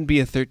it shouldn't be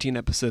a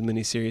 13-episode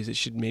miniseries. It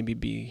should maybe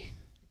be.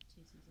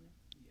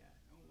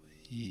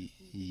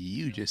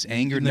 You just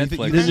angered No, you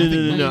think- Netflix. you No, think- no,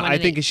 no, no, You no. wanted I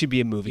think it- it should be a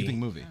You movie. think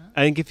movie?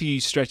 I think if you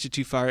stretch it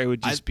too far, it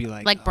would just be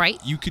like. like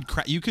Bright. You could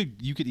you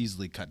could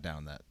easily cut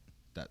down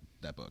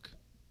that book.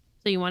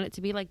 So you want it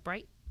to be like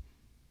Bright?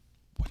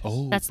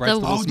 Oh, That's Bryce the-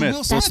 Will Oh, the Smith.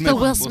 Will That's Smith the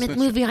one. Will Smith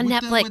movie on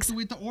Netflix.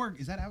 With the org.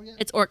 Is that out yet?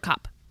 It's Orc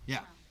Cop. Yeah.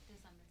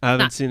 I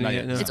haven't Not- seen it Not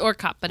yet. yet. No. It's Orc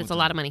Cop, but it's a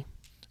lot of money.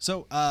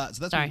 So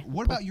that's Sorry.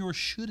 what about your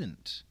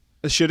shouldn't?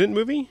 A shouldn't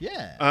movie?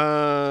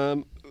 Yeah.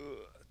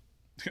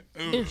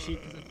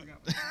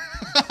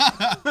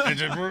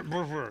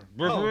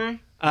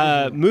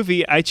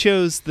 Movie. I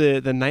chose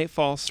the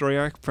Nightfall story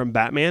arc from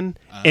Batman,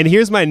 and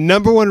here's my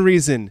number one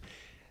reason: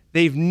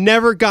 they've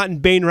never gotten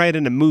Bane right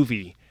in a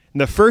movie. And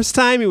the first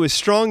time he was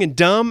strong and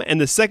dumb, and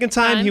the second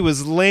time he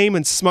was lame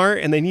and smart,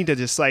 and they need to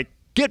just like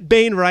get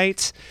Bane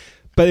right.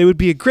 But it would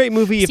be a great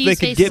movie if See they his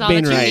could face get is all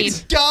Bane that you right.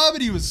 need. Dumb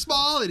and he was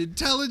small and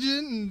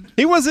intelligent and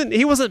He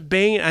wasn't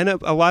Bane. I know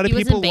a lot of He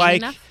wasn't people Bane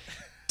like enough?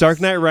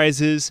 Dark Knight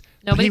Rises.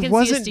 Nobody but he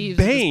can see his wasn't Steves at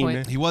this Bane.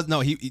 point. he was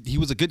he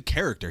was a good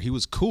character. He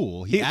was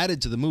cool. He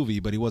added to the movie,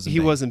 but he wasn't. He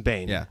Bane. wasn't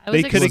Bane. Yeah. I was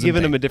They could have excited.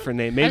 given him Bane. a different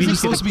name. I Maybe He was was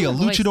supposed to be a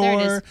Voice, there it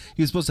luchador. is.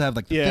 He was supposed to have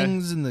like the Yeah.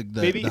 things and the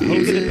maybe the he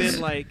could have hoses.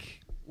 been like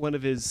one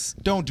of his.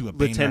 Don't do a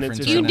Bane Lieutenants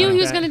reference. or You right knew now. he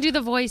was that. going to do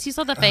the voice. You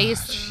saw the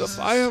face. The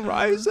fire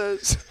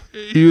rises.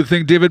 You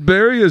think David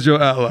Barry is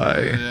your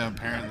ally? Yeah,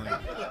 apparently.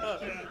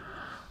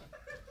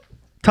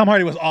 Tom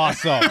Hardy was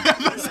awesome.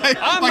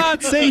 I'm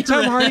not saying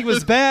Tom Hardy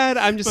was bad.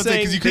 I'm just Let's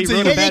say, saying 'cause you they could say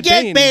wrote he a bad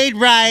Bane. paid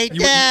right.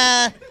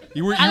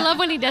 I love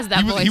when he does that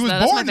He was, voice. he was though.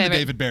 That's born my into favorite.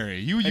 David Barry.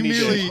 You need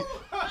to- merely.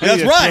 I need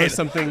to throw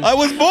something. I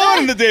was born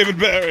into David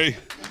Barry.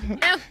 No.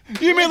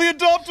 You merely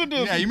adopted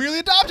him. Yeah, you merely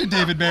adopted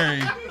David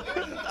Barry.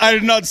 I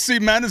did not see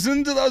Madison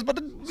until I was about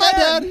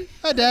to.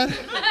 Hi, Dad.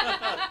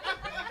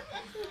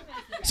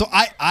 So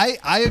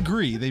I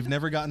agree. They've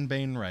never gotten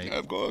Bane right.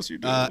 Of course you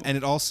do. And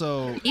it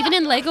also Even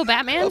in Lego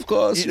Batman? of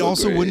course. it you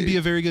also agree. wouldn't be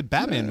a very good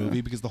Batman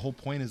movie because the whole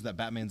point is that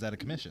Batman's out of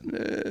commission.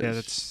 Yeah,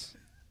 that's.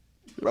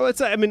 Well,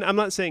 it's. I mean, I'm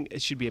not saying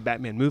it should be a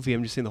Batman movie.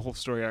 I'm just saying the whole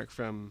story arc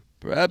from.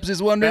 Perhaps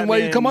he's wondering why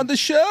you Batman. come on the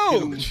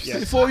show Yes.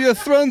 before you're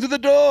thrown to the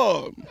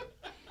door.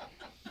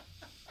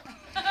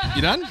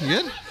 You done? You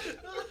good?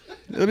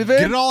 It'll be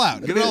very Get it all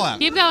out. Get it all out.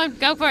 Keep going.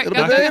 Go for it. It'll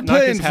Go be for very it.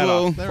 Knock his head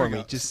painful. off There for we me.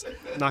 go. Just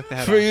knock the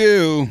head for off.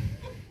 you.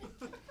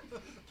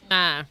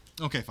 Nah.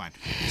 Okay, fine.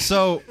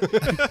 So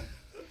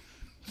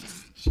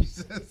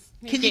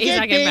Can He's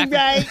not getting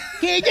back.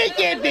 Can you just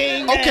get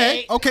Bane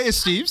okay, it's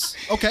Steve's.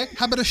 Okay,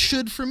 how about a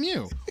should from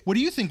you? What do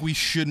you think we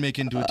should make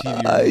into a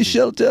TV? I movie?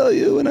 shall tell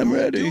you when I'm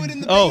ready. Do it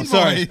in the oh, Bane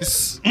sorry.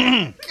 voice.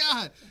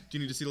 God, do you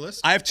need to see the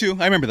list? I have two.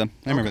 I remember them.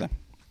 I remember them.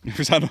 I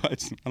don't know why I had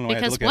to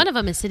Because look at one it. of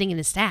them is sitting in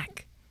a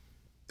stack.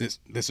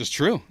 This is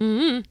true.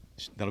 Mm-hmm.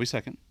 That'll be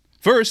second.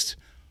 First,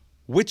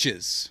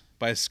 Witches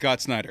by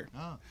Scott Snyder.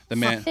 The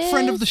man,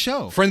 Friend of the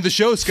show. friend of the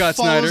show, Scott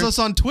Follows Snyder. us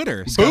on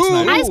Twitter. Scott Boom.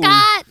 Snyder. Hi,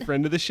 Scott.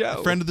 Friend of the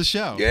show. Friend of the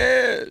show.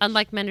 Yeah.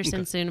 Unlike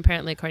Menderson soon,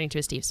 apparently, according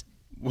to Steve's.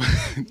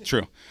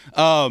 True.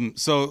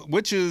 So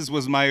Witches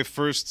was my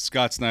first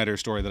Scott Snyder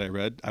story that I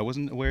read. I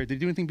wasn't aware. Did he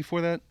do anything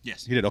before that?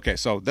 Yes. He did. Okay.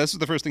 So this is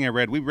the first thing I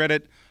read. We read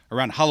it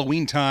around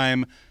Halloween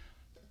time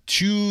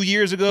 2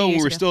 years ago when we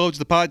years were ago. still at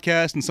the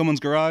podcast in someone's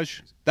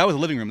garage. That was a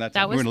living room that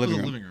time. That We were in a was-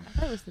 living The room. living room. I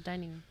thought it was the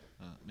dining room.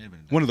 May have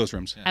been One of those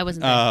rooms. I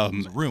wasn't there. It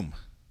was a room.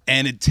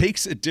 And it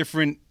takes a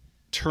different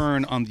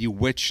turn on the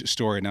witch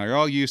story. Now you're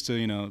all used to,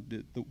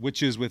 the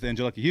witches with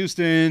Angelica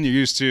Houston. You're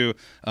used to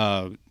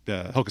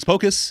the Hocus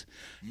Pocus.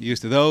 You're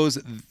used to those.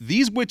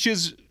 These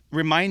witches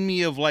remind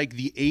me of like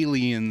the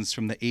aliens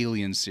from the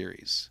Alien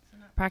series.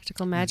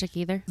 Practical magic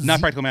either. Not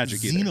practical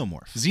magic either.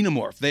 Xenomorph.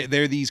 Xenomorph.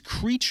 They're these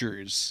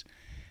creatures,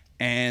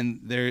 and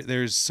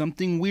there's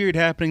something weird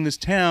happening in this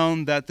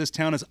town that this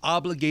town is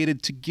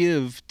obligated to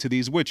give to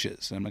these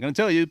witches. I'm not going to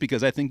tell you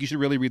because I think you should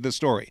really read this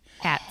story.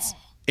 Cats.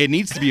 It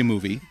needs to be a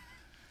movie.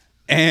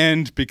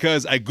 And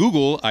because I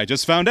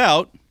just found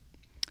out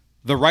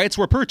the rights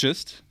were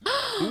purchased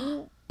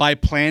by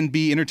Plan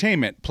B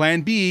Entertainment.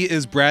 Plan B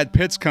is Brad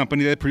Pitt's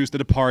company that produced The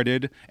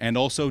Departed and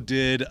also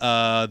did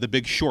The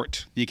Big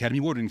Short, the Academy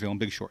Award-winning film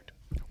Big Short.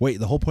 Wait,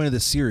 the whole point of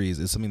this series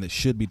is something that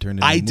should be turned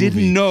into a I movie.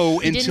 didn't know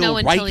You didn't until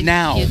know right until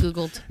now. you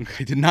Googled.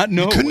 I did not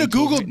know. Couldn't have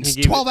until Googled right now.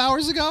 gave 12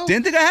 hours ago?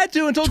 Didn't think I had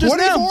to until just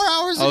now. 24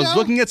 hours I was ago?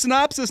 looking at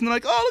synopsis and they're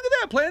like, oh, look at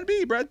that, Plan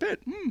B, Brad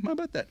Pitt. How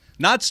about that?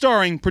 Not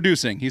starring,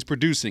 producing. He's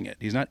producing it.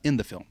 He's not in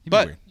the film.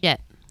 But weird. Yeah.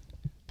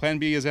 Plan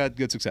B has had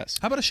good success.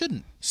 How about a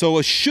shouldn't? So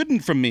a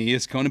shouldn't from me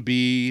is going to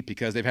be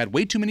because they've had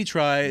way too many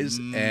tries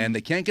and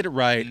they can't get it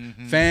right.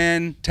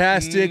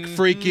 Fantastic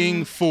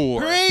freaking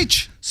Four.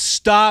 Preach!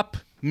 Stop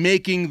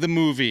making the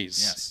movies.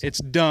 Yes. It's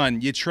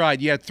done. You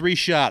tried. You had 3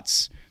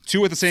 shots,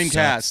 2 with the same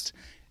cast.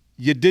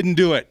 You didn't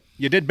do it.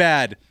 You did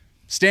bad.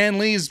 Stan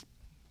Lee's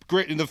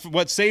great.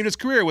 What saved his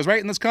career was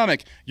right in this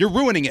comic. You're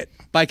ruining it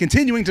by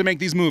continuing to make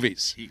these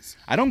movies.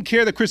 I don't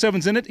care that Chris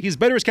Evans in it. He's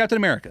better as Captain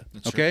America.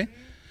 Okay.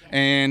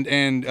 And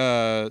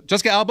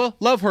Jessica Alba,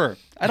 love her.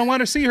 I don't want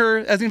to see her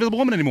as the Invisible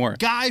Woman anymore.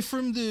 Guy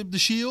from the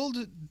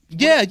Shield?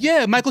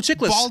 Yeah, Michael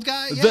Chiklis. Bald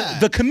guy? Yeah.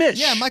 The commish.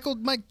 Yeah, Michael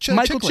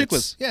Michael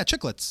Chiklis. Yeah,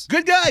 Chicklets.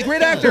 Good guy,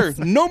 great actor.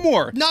 No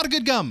more. Not a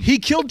good gum. He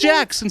killed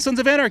Jax in Sons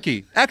of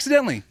Anarchy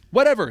accidentally.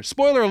 Whatever.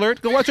 Spoiler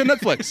alert. Go watch it on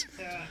Netflix.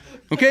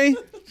 Okay?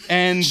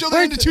 And Show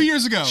that into 2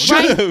 years ago.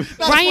 Ryan, Not a Ryan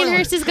spoiler.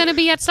 Hurst is going to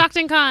be at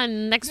Stockton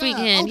Con next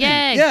weekend. Opie.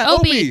 Yay. Yeah,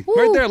 Opie. Woo.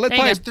 Right there, lead you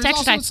go. pipe. There's Text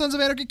also time. a Sons of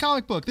Anarchy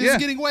comic book. This Yeah. is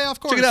getting way off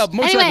course. check it out.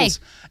 Motorcycles.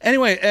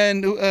 Anyway,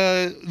 and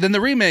then the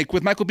remake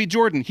with Michael B.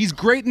 Jordan. He's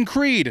great in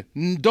Creed.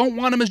 Don't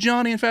want him as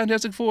Johnny in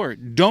Fantastic Four.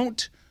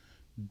 Don't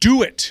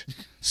do it.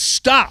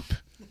 Stop.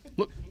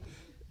 Look.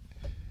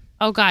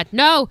 Oh, God.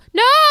 No.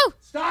 No.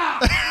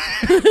 Stop.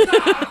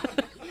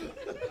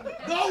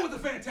 Go with the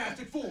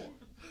Fantastic Four.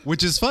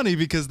 Which is funny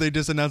because they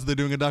just announced they're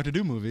doing a Doctor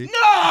Doom movie. We had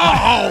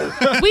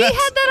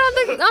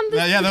that on the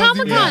Yeah, that was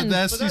Comic Con. the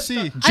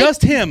SCC.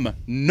 Just him.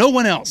 No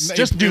one else.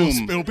 Just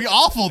Doom. It'll be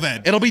awful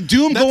then. It'll be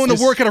Doom That's going to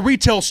this- work at a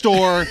retail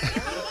store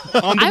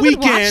on the I would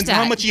watch weekends and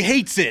how that. much he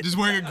hates it. Just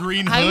wearing a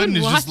green I hood would and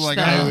is just watch like,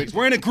 that. oh. He's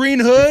wearing a green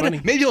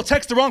hood. Maybe he'll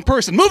text the wrong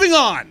person. Moving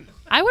on.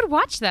 I would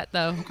watch that,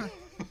 though.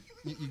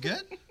 You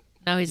good?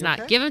 No, he's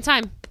not. Give him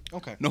time.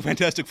 Okay. No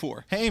Fantastic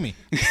Four. Hey, Amy,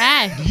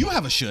 Hey. do you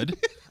have a should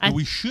that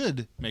we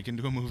should make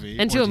into a movie?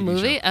 Into or a TV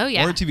movie? show? Oh,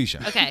 yeah. Or a TV show.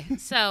 Okay,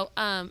 so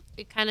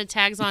it kind of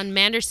tags on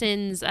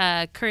Manderson's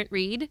current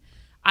read.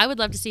 I would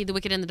love to see The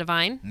Wicked and the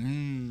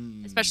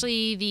Divine,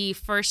 especially the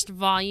first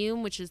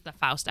volume, which is the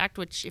Faust Act.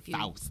 Which, if you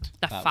Faust.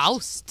 the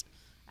Faust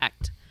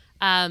Act.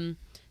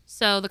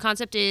 So the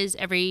concept is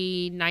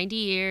every 90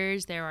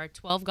 years there are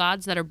 12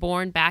 gods that are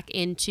born back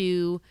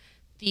into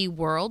the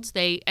worlds.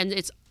 And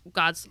it's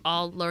gods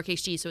all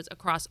lowercase g, so it's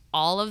across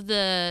all of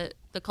the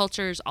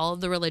cultures, all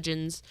of the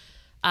religions.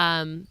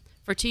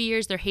 For 2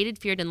 years they're hated,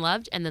 feared, and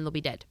loved, and then they'll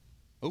be dead.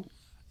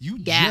 You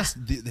Yeah.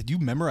 you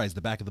memorized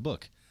the back of the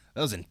book.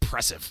 That was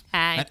impressive.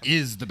 Hi. That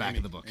is the back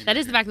of the book. That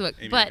is the back of the book.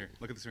 Amy, But here.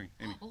 Look at the screen.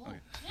 Amy. Okay.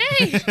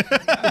 hey,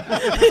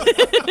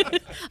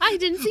 I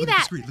didn't see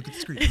that. Look at the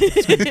screen.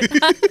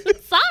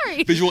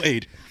 Sorry. Visual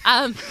aid.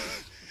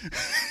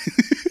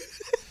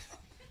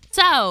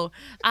 So,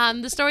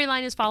 the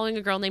storyline is following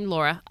a girl named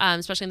Laura,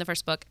 especially in the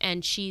first book,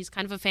 and she's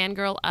kind of a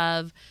fangirl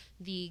of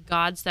the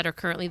gods that are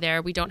currently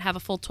there. We don't have a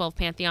full 12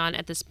 pantheon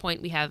at this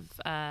point. We have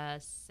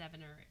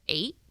 7 or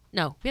 8.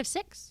 No, we have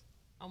 6.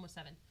 Almost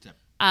 7.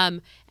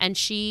 And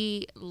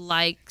she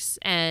likes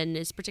and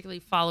is particularly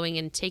following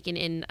and taken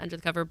in under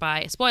the cover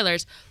by,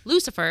 spoilers,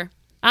 Lucifer.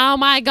 Oh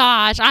my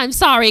gosh, I'm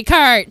sorry,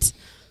 Kurt.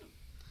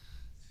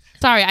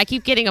 Sorry, I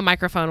keep getting a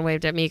microphone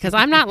waved at me because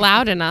I'm not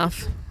loud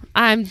enough.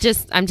 I'm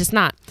just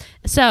not.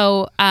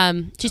 So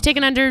she's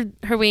taken under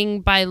her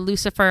wing by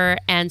Lucifer,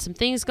 and some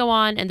things go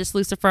on. And this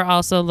Lucifer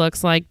also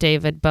looks like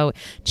David Bowie.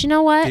 Do you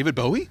know what? David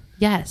Bowie?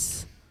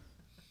 Yes.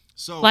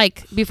 So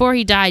Like before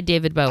he died,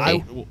 David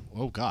Bowie.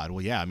 oh God.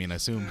 Well, yeah. I mean, I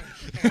assume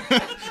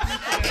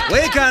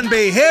We can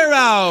be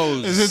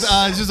heroes. it's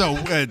just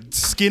a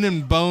skin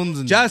and bones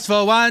and Just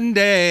for one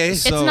day.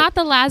 It's not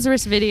the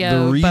Lazarus video.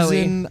 The Bowie.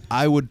 reason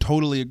I would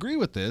totally agree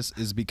with this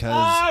is because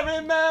I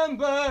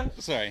remember.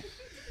 Sorry.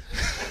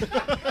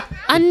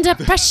 Under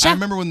pressure. I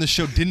remember when the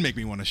show didn't make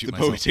me want to shoot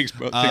Bowie myself. takes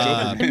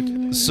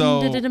over.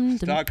 So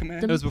Dog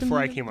command. That was before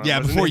I came on. yeah,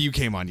 wasn't before it? you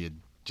came on, you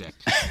jack.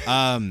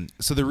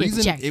 So the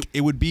reason jack.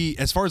 it would be,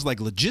 as far as like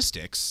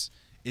logistics,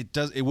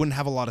 it wouldn't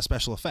have a lot of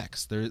special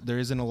effects. There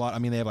isn't a lot. I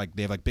mean, they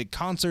have big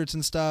concerts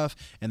and stuff,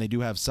 and they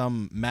do have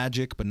some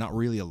magic, but not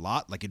really a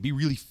lot. Like it'd be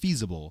really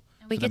feasible.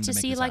 We for them get to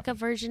make see this like happen. a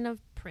version of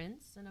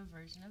Prince and a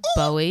version of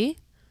Bowie.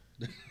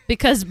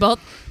 Because both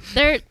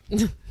they're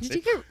did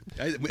you hear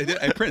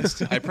I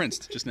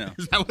princed just now.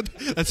 Is that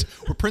what?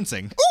 We're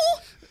princing.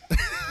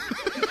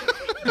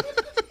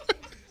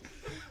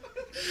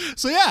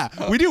 So yeah,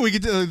 we do. We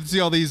get to see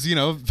all these,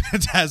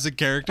 fantastic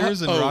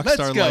characters and rock let's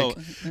star go.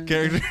 like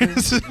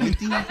characters.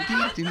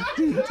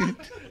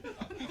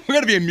 We're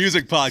gonna be a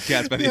music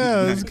podcast by the end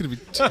Yeah, of this is the night. gonna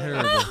be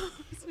terrible.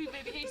 Sweet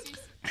Baby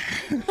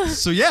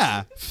Jesus? So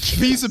yeah,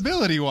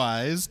 feasibility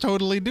wise,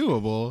 totally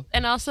doable.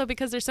 And also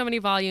because there's so many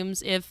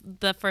volumes, if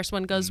the first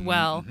one goes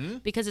well,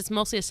 because it's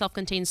mostly a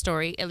self-contained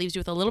story, it leaves you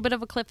with a little bit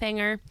of a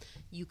cliffhanger.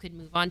 You could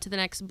move on to the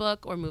next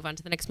book or move on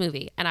to the next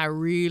movie. And I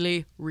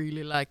really,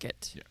 really like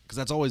it. Yeah, because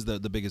that's always the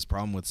biggest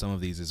problem with some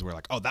of these is we're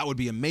like, oh, that would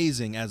be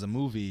amazing as a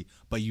movie,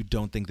 but you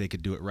don't think they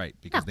could do it right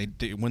because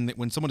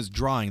when someone is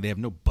drawing, they have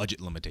no budget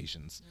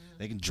limitations.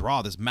 They can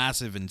draw this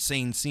massive,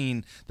 insane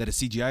scene that a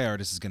CGI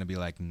artist is going to be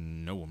like,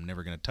 no, I'm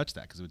never going to touch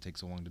that because it would take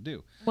so long to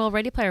do. Well,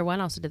 Ready Player One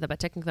also did that, but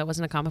technically that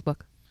wasn't a comic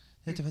book.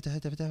 Just want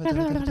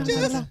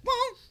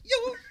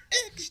your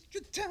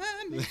extra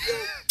time.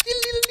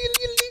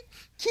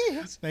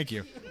 Kiss. Thank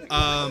you.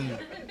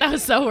 That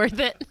was so worth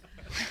it.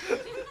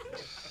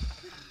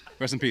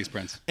 Rest in peace,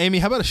 Prince. Amy,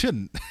 how about a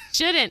shouldn't?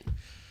 Shouldn't.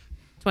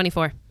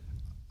 24.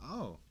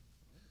 Oh,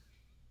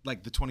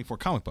 like the 24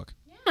 comic book.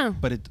 Yeah.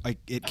 But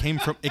it came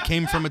from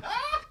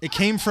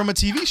a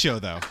TV show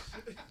though.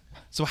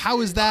 So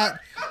how is that?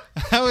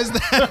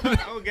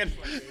 Oh, good.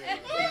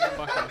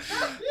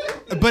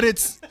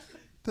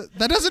 But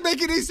that doesn't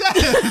make any sense.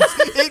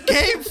 It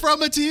came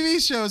from a TV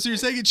show, so you're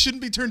saying it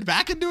shouldn't be turned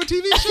back into a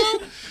TV show?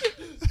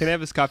 Can I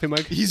have his coffee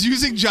mug? He's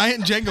using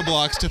giant Jenga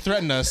blocks to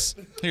threaten us.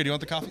 Here, do you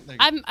want the coffee? There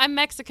you go. I'm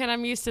Mexican.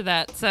 I'm used to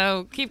that.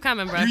 So keep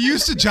coming, bro. You're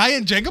used to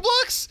giant Jenga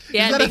blocks?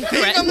 Yeah, Is that a being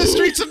thing on the threatened.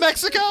 streets of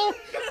Mexico?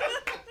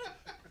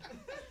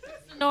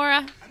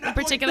 Nora, in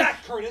particular.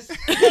 Curtis.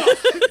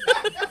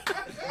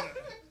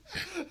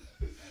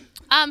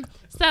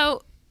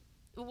 So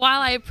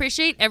while I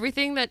appreciate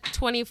everything that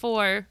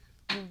 24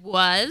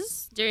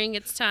 was during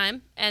its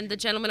time, and the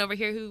gentleman over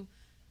here who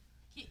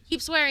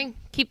keep swearing,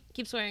 keep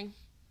swearing.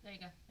 There you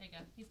go.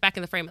 He's back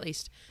in the frame at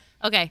least.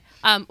 Okay.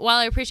 While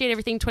I appreciate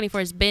everything 24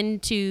 has been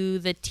to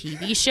the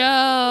TV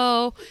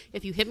show,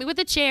 if you hit me with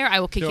a chair, I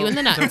will kick you in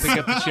the Don't nuts. pick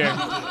up the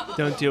chair.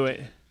 Don't do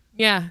it.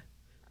 Yeah.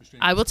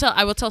 I will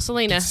tell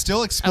Selena.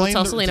 Still explain,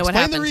 tell Selena what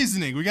explain happened. the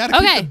reasoning. We got to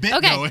keep the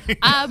bit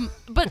going.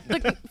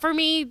 But for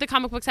me, the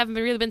comic books haven't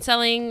really been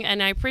selling,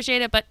 and I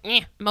appreciate it, but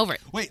I'm over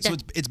it. Wait, so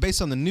it's based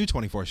on the new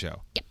 24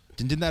 show? Yep.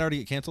 Didn't that already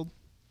get canceled?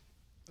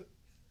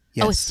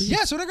 Oh, it's Steve.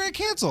 Yeah, so it got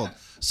canceled.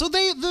 So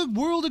the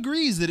world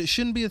agrees that it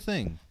shouldn't be a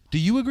thing. Do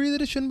you agree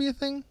that it shouldn't be a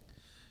thing?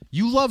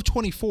 You love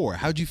 24.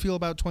 How'd you feel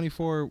about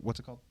 24? What's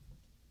it called?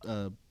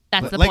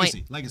 That's the Legacy.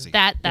 point. Legacy.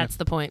 That's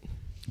the point.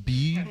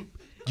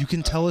 You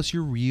can tell us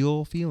your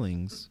real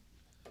feelings.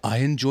 I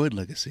enjoyed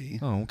Legacy.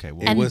 Oh, okay.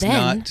 Well, It And was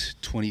then- not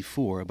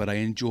 24, but I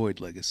enjoyed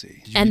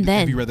Legacy. And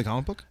have you then read the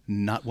comic book?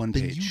 Not one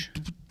Then page.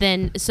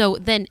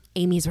 then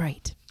Amy's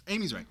right.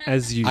 Amy's right.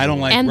 as usual. I don't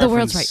like And the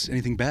reference world's right.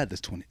 anything bad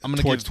that's I'm gonna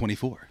towards give-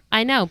 24.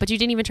 I know, but you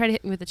didn't even try to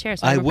hit me with a chair.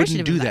 So I I'm wouldn't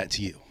appreciative do of that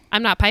to you.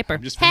 I'm not Piper.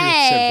 Just very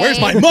hey, upset.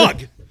 Where's my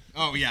mug?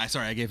 Oh yeah,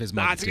 sorry, I gave his Ah,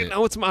 mug. it's to-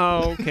 no, it's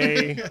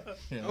okay.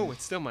 Oh,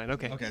 it's still mine.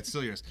 Okay. Okay, it's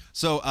still yours.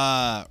 So,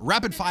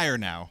 rapid fire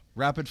now.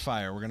 Rapid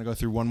fire. We're gonna go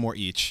through one more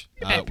each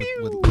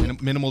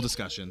with minimal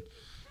discussion.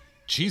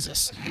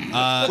 Jesus.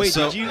 Wait,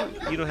 so, did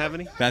you don't have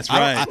any? That's I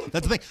right. don't-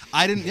 that's the thing.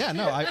 I didn't. Yeah,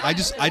 no. I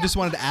just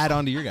wanted to add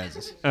on to your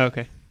guys's. Oh,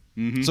 okay.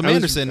 So, I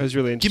Manderson, was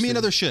really give me interested.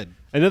 another should.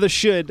 Another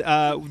should.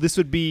 This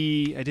would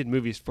be. I did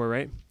movies before,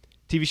 right?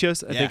 TV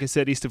shows. I think I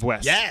said East of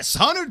West. Yes,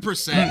 100%.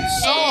 So,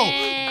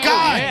 Hey.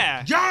 God,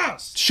 Yeah.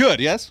 yes, Should,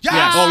 yes?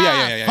 yes. Oh,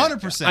 yeah.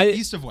 100%.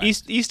 East of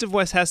West. East of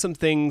West has some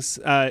things.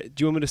 Do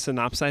you want me to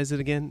synopsize it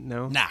again?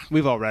 No. Nah.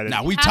 We've all read it.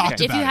 Now we Have talked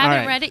it. If about you it. haven't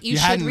Alright. read it, you You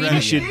should hadn't read read You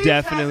it. should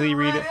definitely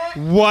read it.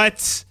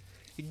 What?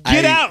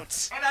 Get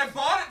out!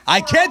 I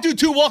can't do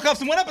 2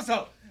 walk-offs in one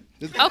episode.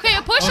 Okay,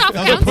 a push off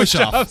That was a counts. push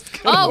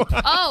off.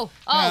 Oh,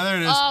 Yeah, there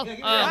it is. oh. All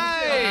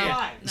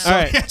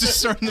right. Yeah, just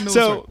start in the middle.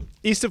 So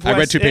East of I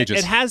West. read 2 pages.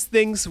 It has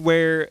things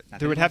where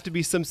there would have to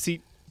be some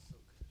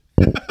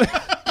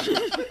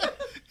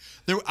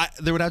There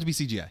would have to be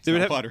CGI. There would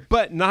not have, butter.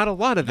 but not a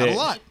lot of Not it. a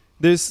lot.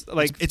 There's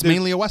like It's there's-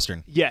 mainly a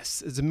Western.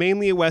 Yes, it's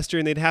mainly a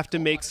Western. They'd have to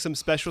make some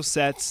special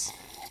sets,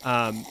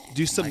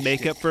 do some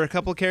makeup for a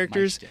couple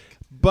characters.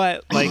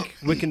 But like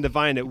Wick and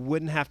Divine, it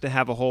wouldn't have to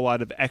have a whole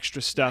lot of extra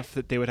stuff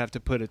that they would have to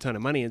put a ton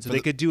of money in. So they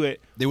could do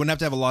it. They wouldn't have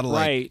to have a lot of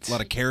Right. a lot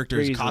of characters,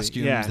 Crazy.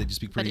 costumes. Yeah. They'd just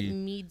be But it pretty.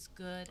 needs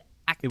good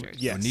actors.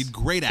 yes. They need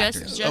great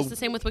actors. Just the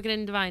same with Wicked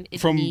and Divine. It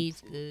From-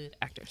 needs good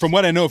actors. From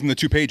what I know from the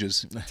 2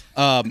 pages,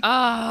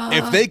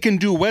 if they can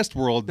do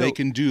Westworld, they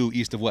can do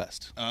East of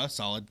West.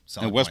 Solid.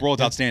 And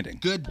Westworld's outstanding.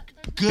 Good.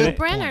 Brenner.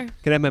 Point.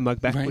 Can I have my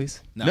mug back,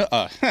 please? No.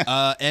 No,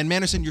 And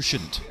Manderson, you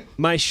shouldn't.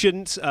 My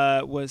shouldn't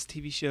was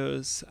TV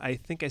shows. I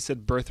think I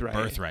said Birthright.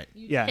 Birthright.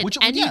 Yeah. And-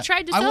 and you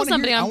tried to I sell wanna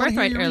somebody hear- on I wanna hear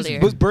Birthright your earlier.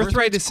 reasons. But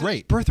Birthright Birthright's is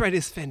great. Birthright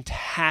is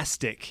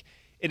fantastic.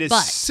 It is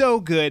But- so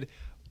good,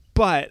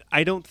 but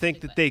I don't think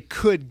that they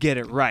could get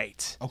it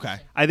right. Okay.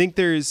 I think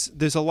there's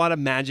a lot of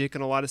magic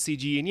and a lot of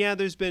CG, and yeah,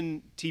 there's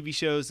been TV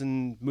shows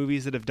and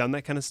movies that have done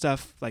that kind of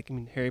stuff. Like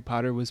Harry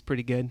Potter was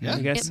pretty good. Yeah.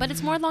 I guess. But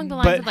it's more along the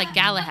lines But- of like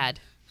Galahad,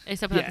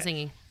 except without Yeah. the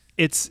singing.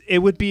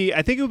 It would be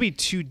I think it would be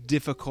too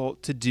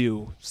difficult to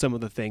do some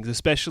of the things,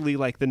 especially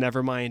like the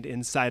Nevermind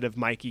inside of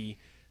Mikey,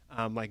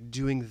 like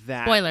doing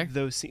that. Spoiler.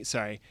 Those scenes.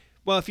 Sorry.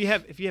 Well, if you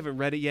haven't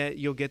read it yet,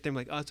 you'll get them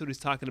like, oh, that's what he's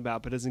talking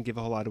about, but it doesn't give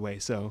a whole lot away.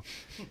 So,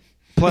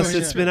 plus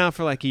it's been out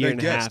for like a year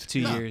and a half, 2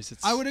 years.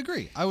 It's, I would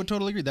agree. I would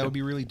totally agree. That would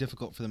be really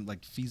difficult for them,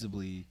 like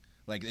feasibly.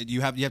 Like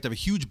you have to have a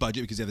huge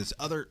budget because you have this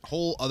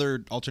whole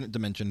other alternate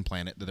dimension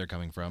planet that they're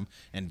coming from,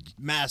 and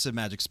massive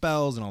magic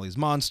spells and all these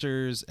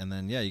monsters, and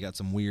then you got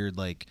some weird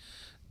like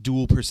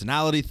dual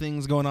personality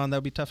things going on. That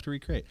would be tough to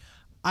recreate.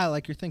 I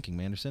like your thinking,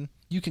 Manderson.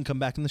 You can come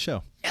back in the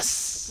show.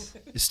 Yes.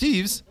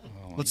 Steve's.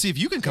 Let's see if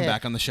you can come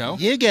back on the show.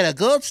 You get a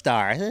gold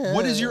star.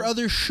 What is your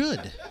other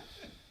should?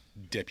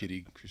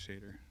 Deputy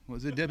Crusader.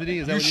 Was it Deputy?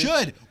 Is that Your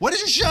what it is? should. What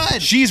is your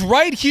should? She's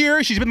right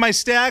here. She's been my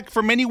stack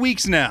for many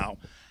weeks now.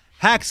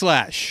 Hack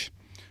slash.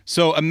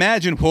 So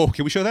imagine. Whoa,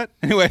 can we show that?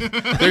 Anyway,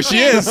 there she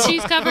is.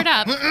 She's covered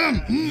up.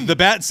 The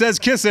bat says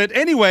kiss it.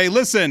 Anyway,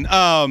 listen.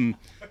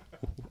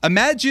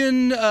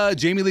 Imagine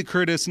Jamie Lee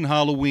Curtis in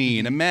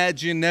Halloween.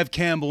 Imagine Nev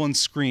Campbell in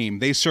Scream.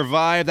 They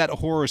survive that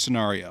horror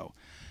scenario.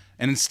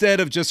 And instead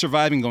of just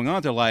surviving going on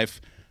with their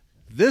life,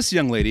 this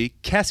young lady,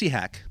 Cassie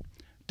Hack,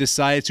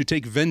 decides to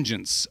take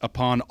vengeance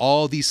upon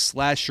all these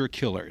slasher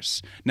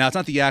killers. Now, it's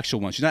not the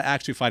actual one. She's not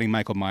actually fighting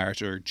Michael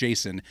Myers or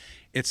Jason.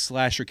 It's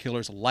slasher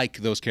killers like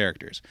those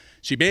characters.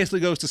 She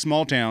basically goes to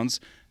small towns,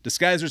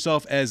 disguises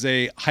herself as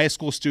a high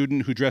school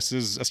student who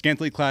dresses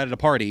scantily clad at a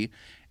party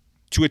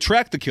to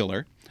attract the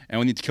killer. And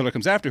when the killer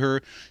comes after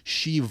her,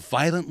 she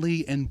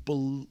violently and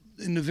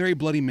in a very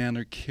bloody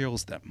manner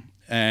kills them.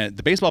 And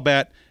the baseball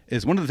bat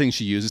is one of the things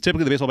she uses.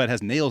 Typically, the baseball bat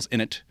has nails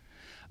in it.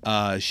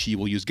 She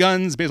will use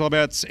guns, baseball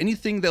bats,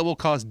 anything that will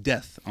cause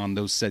death on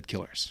those said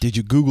killers. Did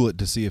you Google it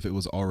to see if it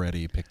was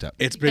already picked up?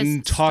 It's been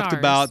Because talked stars.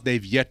 about.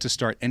 They've yet to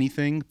start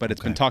anything, but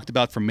it's been talked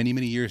about for many,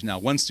 many years now.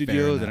 One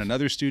studio, then enough.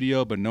 another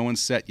studio, but no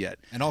one's set yet.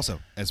 And also,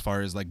 as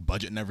far as like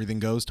budget and everything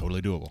goes,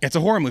 totally doable. It's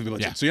a horror movie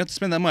budget, Yeah. so you have to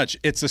spend that much.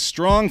 It's a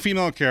strong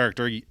female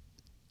character.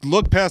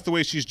 Look past the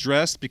way she's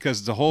dressed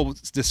because the whole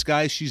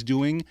disguise she's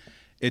doing,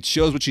 it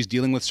shows what she's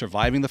dealing with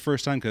surviving the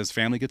first time because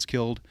family gets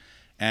killed,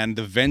 and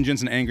the vengeance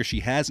and anger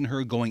she has in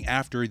her going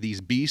after these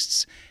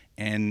beasts.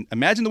 And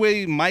imagine the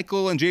way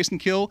Michael and Jason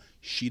kill.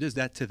 She does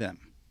that to them.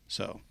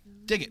 So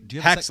Dig it. Do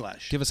you Hack a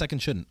slash. Do you have a second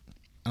shouldn't?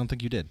 I don't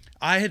think you did.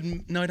 I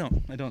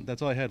don't.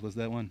 That's all I had was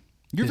that one.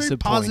 You're a very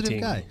positive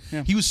Disappointing. guy.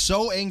 Yeah. He was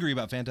so angry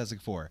about Fantastic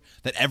Four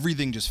that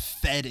everything just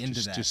fed into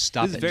that. Just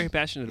stop He's it. very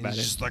passionate about He's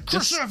it. just like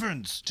Chris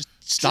Evans. Just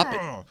stop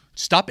it.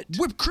 Stop it.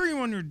 Whipped cream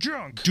on your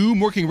junk. Doom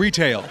working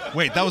retail.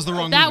 Wait, that was the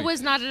wrong That movie.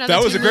 was not another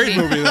That was a teen great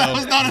movie, though. That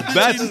was not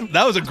a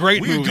That was a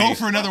great We movie. could go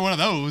for another one of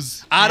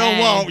those. I don't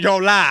Hey. want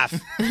your life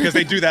because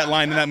they do that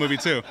line in that movie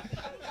too.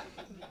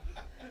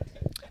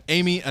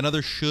 Amy,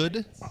 another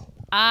should.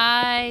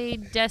 I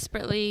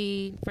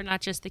desperately, for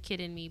not just the kid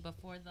in me, but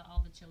for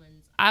all the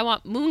chillins, I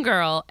want Moon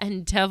Girl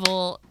and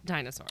Devil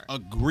Dinosaur.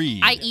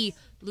 Agreed. I.e.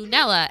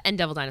 Lunella and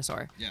Devil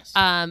Dinosaur. Yes.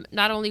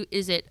 Not only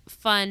is it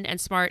fun and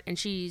smart, and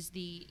she's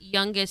the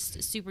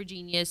youngest super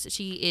genius,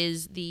 she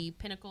is the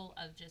pinnacle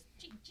of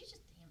she's just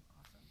damn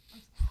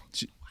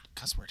awesome.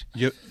 Cuss word.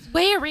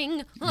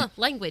 Swearing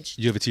language.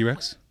 You have a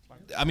T-Rex?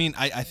 I mean,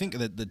 I think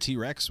that the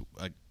T-Rex.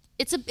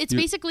 It's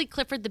basically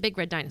Clifford the Big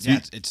Red Dinosaur. Yeah,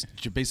 it's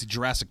basically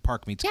Jurassic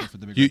Park meets Yeah.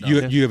 Clifford the Big You Red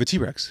Dinosaur. you have a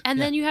T-Rex?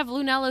 And then you have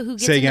Lunella who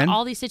gets Say into again?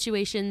 all these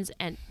situations.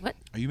 And what?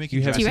 Are you making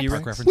You have Jurassic T-Rex?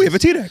 Park references? We have a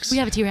T-Rex. We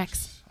have a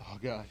T-Rex. Oh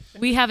god.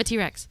 We have a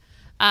T-Rex.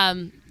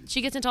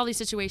 She gets into all these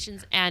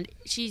situations, and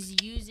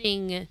she's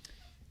using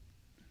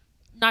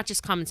not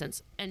just common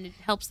sense, and it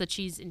helps that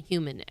she's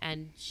inhuman,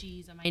 and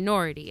she's a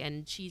minority,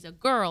 and she's a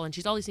girl, and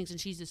she's all these things, and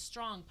she's a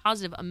strong,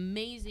 positive,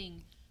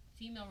 amazing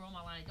female role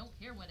model. And I don't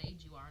care what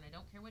age you are, and I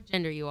don't care what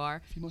gender you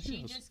are.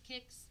 She just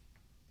kicks,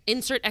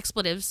 insert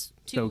expletives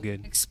to So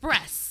good.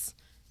 express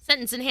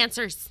sentence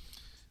enhancers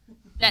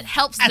that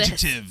helps this.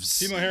 Adjectives.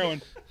 Female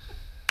heroine.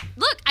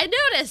 Look, I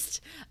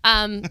noticed.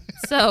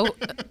 So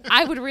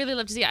I would really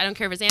love to see it. I don't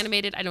care if it's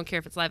animated. I don't care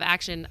if it's live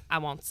action. I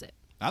won't it.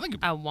 I think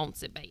I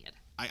won't it bad.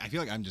 I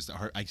feel like I'm just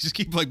I just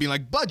keep like being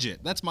like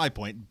budget. That's my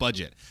point.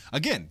 Budget.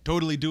 Again,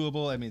 totally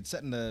doable. I mean, it's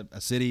set in a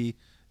city.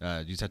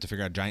 You just have to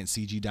figure out a giant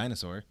CG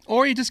dinosaur.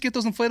 Or you just get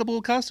those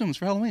inflatable costumes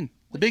for Halloween.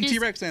 The big Which is-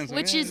 T-Rex dance.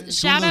 Which Yeah. is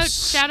shout out to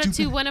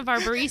stupid- one of our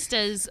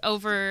baristas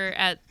over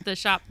at the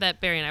shop that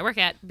Barry and I work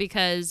at,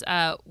 because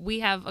we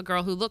have a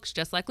girl who looks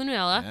just like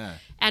Lunella, Yeah.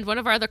 and one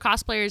of our other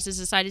cosplayers has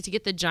decided to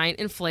get the giant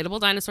inflatable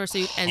dinosaur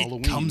suit, and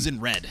Halloween. Comes in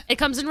red. it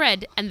comes in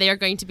red, and they are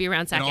going to be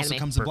around It SAC also Anime.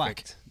 comes in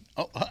black.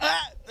 Oh,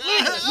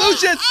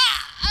 Lucius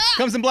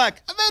comes in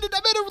black. I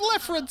made a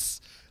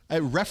reference.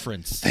 A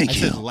reference. Thank I you.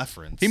 said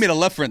reference. He made a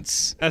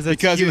reference As that's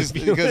because you it's if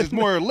you because it's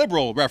more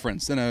liberal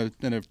reference than a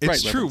right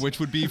It's true, reference. which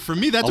would be for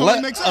me. That A totally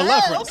le- makes a sense.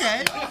 reference.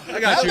 Okay, I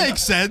got that you.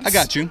 makes sense. I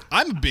got you.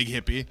 I'm a big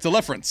hippie. It's a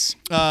reference.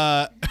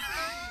 Has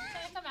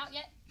it come out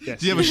yet? Yes.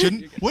 Do you have a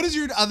shouldn't? What is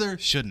your other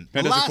shouldn't?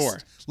 That is a core.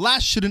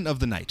 Last shouldn't of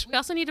the night. We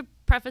also need to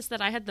preface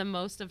that I had the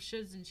most of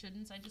shoulds and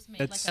shouldn'ts. I just made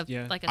That's- like a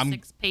yeah. like a I'm-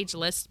 6-page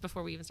list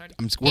before we even started.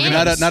 We're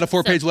gonna Not a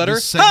 4-page letter.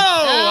 This seg-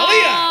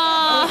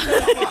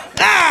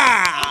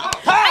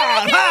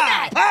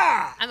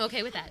 I'm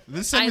okay with that.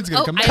 This segment's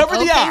gonna come I'm back. Cover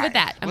the okay eye with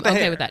that. I'm with the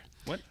okay hair. with that.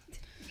 What?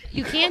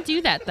 You can't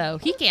do that though.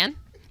 He can.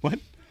 What?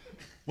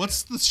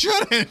 What's the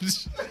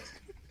shouldn't?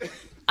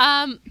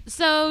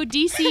 So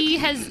DC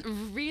has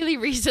really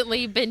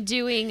recently been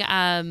doing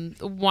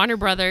Warner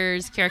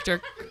Brothers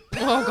character.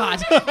 Oh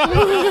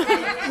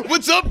God.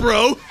 What's up,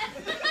 bro?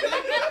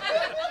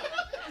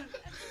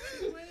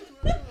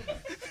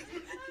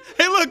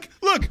 Hey, look,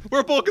 we're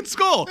a Bulk and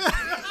Skull.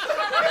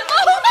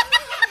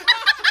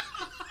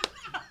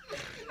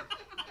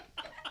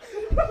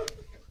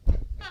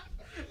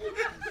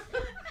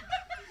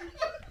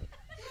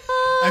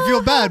 I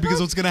feel bad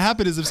because what's gonna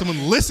happen is if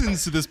someone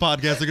listens to this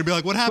podcast, they're gonna be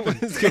like, "What happened?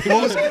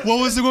 What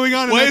was going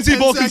on? in Why that is he 10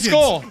 Bulk and seconds?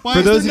 Skull? Why For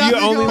is there those of you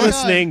nothing only going on?"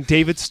 listening,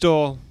 David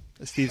stole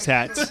Steve's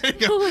hat. Hey,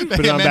 Put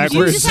it on man, backwards. You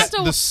Where's just have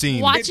to the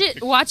scene? watch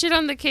it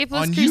on the On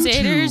YouTube.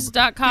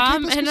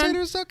 capelesscrusaders.com and on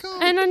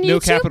Capelesscrusaders.com. and on YouTube. No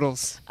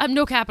capitals.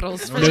 No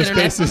capitals for No the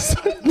internet. spaces.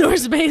 No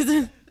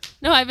spaces.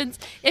 No, Evans.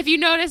 If you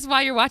notice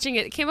while you're watching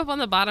it, it came up on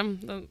the bottom.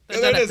 There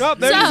it is. Oh,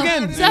 there it is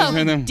again. So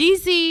There it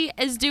is. DC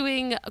is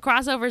doing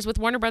crossovers with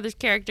Warner Brothers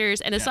characters,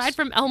 and aside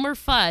from Elmer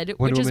Fudd, which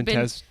Wonder has Woman been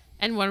Taz.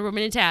 and Wonder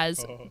Woman and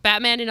Taz,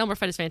 Batman and Elmer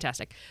Fudd is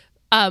fantastic.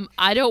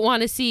 I don't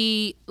want to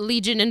see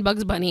Legion and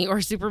Bugs Bunny or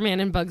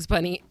Superman and Bugs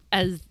Bunny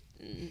as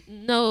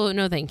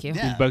no, thank you.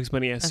 Yeah. Bugs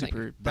Bunny as think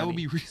Super That would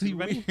Bunny. be really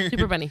weird.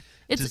 Super Bunny.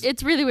 Just-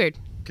 It's really weird.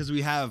 Because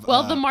we have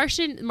Well, the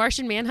Martian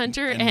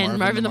Manhunter and Marvin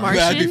Marvin the the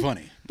Martian. Martian. That'd be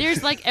funny.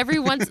 There's like every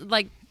once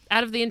like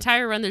out of the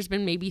entire run, there's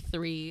been maybe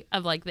 3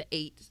 of like the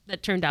 8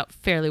 that turned out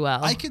fairly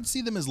well. I could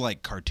see them as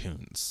like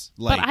cartoons.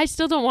 Like, but I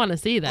still don't want to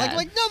see that.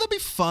 like no, they'll be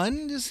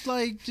fun. Just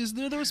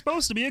there was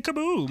supposed to be a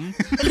kaboom,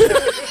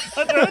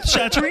 A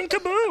shattering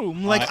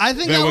kaboom. Like I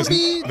think that would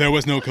be. there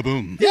was no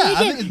kaboom. Yeah,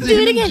 I again, think-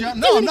 do it again,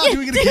 No, do it I'm not again,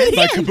 doing it do it again. again.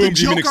 By kaboom, The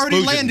do you mean joke already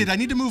explosion? landed. I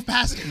need to move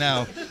past it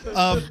now.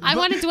 I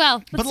want to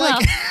dwell. But Let's like,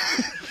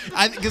 dwell.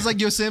 I because like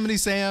Yosemite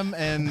Sam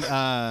and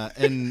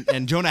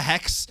Jonah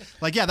Hex,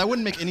 like yeah, that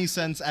wouldn't make any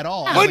sense at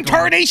all. As, like,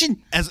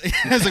 Incarnation. as like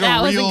That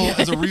a wasn't real good.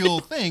 as a real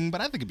thing,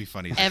 but I think it'd be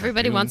funny. as a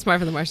Everybody cartoon. wants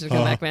Marvin the Martian to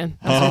come back, man.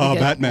 That's really good.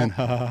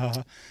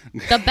 Batman.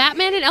 The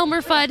Batman and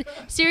Elmer Fudd.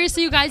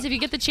 Seriously, you guys, if you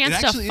get the chance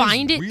It to actually is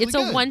find it, really it's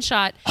good. a one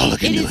shot.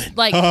 look It into is it.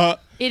 like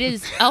it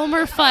is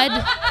Elmer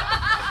Fudd.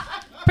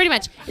 Pretty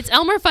much, it's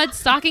Elmer Fudd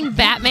stalking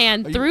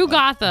Batman through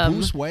Gotham,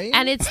 Bruce Wayne?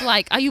 and it's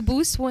like, are you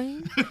Bruce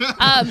Wayne?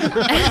 and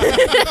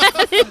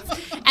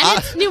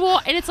it's noir,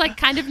 and it's like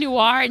kind of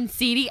noir and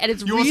seedy, and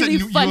it's You almost really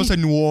said, you funny. almost said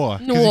noir.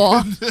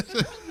 Noir.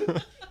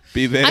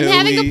 Be very, I'm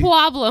having a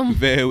problem.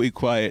 very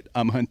quiet.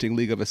 I'm hunting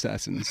League of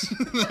Assassins.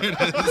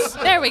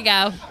 There we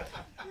go.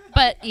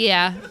 But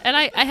yeah, and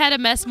I had a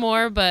mess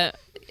more, but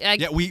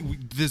Yeah, we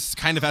this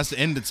kind of has to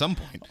end at some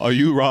point. Are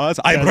you Roz?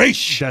 I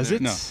brace. Does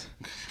it? No.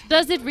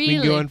 does it We really?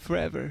 can go on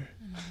forever.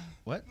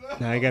 What?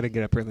 No, I got to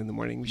get up early in the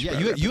morning. We should Yeah,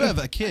 probably wrap you it have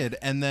up. a kid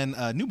and then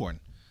a newborn.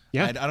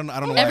 Yeah. I don't know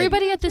why.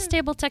 Everybody at this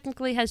table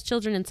technically has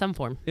children in some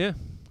form. Yeah.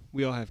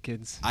 We all have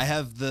kids. I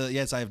have I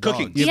have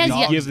Cooking. dogs. He has-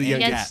 dogs you have the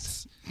and youngest.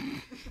 cats.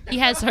 He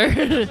has her.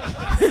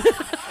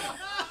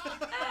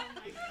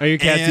 Are your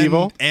cats and,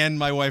 evil? And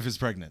my wife is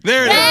pregnant.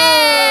 There it is.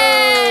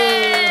 Hey!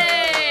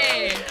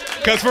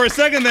 Because for a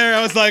second there,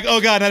 I was like,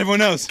 oh, God, not everyone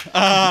knows.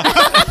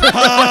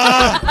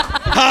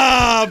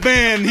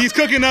 Man, he's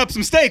cooking up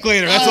some steak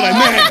later. That's what I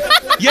meant.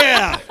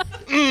 Yeah.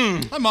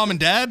 My mom and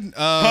dad.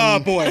 Oh,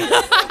 boy.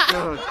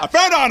 I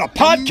found out on a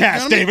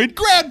podcast, David.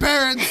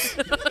 Grandparents.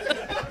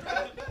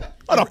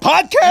 On a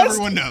podcast?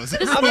 Everyone knows.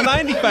 I'm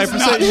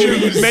 95% sure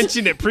you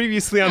mentioned it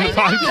previously on the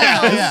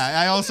podcast.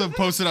 Yeah. I also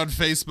posted on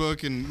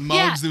Facebook and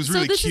mugs. It was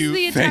really so this cute.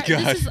 Is the Thank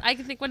entire, God. This is, I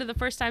can think, one of the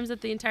first times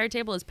that the entire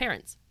table is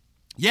parents.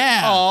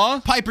 Yeah. Aw.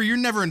 Piper, you're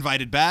never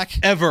invited back.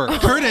 Ever.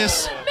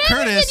 Curtis.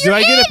 Curtis. Do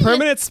I get a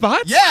permanent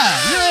spot?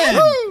 Yeah,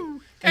 you're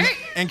in.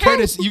 And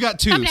Curtis, you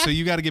got Come two, now. so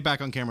you got to get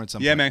back on camera at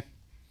some Yeah, point. man.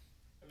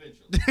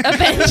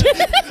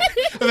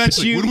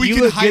 Eventually, You- when we you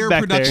can look good hire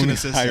back production there.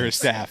 assistants. Hire a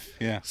staff.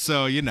 Yeah.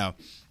 So,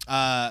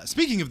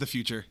 speaking of the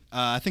future,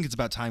 I think it's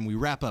about time we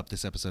wrap up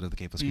this episode of the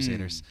Capeless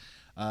Crusaders.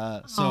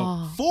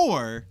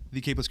 For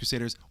the Capeless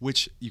Crusaders,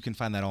 which you can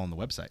find that all on the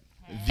website,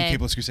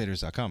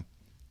 thecapelesscrusaders.com.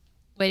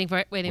 Waiting for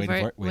it. Waiting for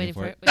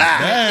it.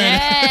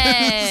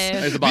 Yay!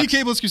 There's the box.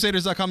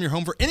 TheCablelessCrusaders.com, your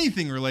home for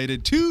anything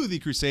related to the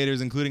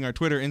Crusaders, including our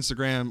Twitter,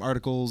 Instagram,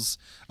 articles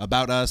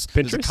about us.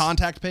 There's a Pinterest?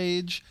 contact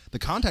page. The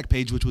contact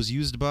page, which was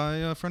used by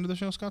a friend of the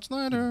show, Scott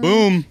Snyder.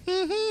 Boom.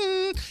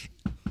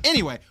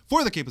 Anyway,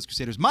 for the Capeless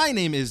Crusaders, my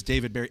name is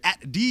David Barry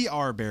at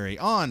Dr. Barry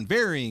on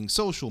varying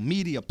social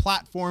media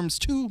platforms.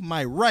 To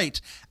my right,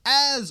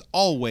 as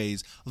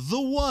always, the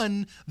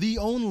one, the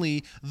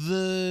only,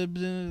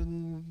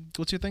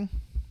 what's your thing?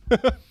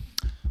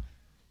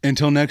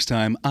 Until next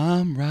time,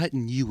 I'm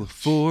writing you a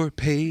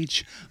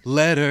 4-page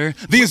letter.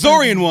 The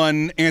Azorian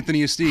one,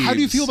 Anthony Esteves. How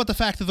do you feel about the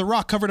fact that The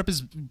Rock covered up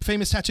his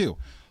famous tattoo?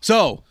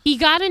 So, He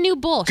got a new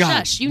bull.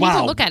 God, Shush! You wow, need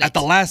to look at it. at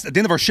the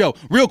end of our show,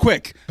 real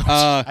quick.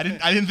 I didn't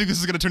think this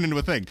was going to turn into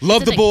a thing.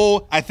 Love It's the a thing.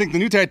 bull. I think the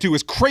new tattoo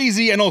is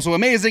crazy and also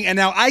amazing. And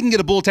now I can get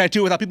a bull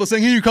tattoo without people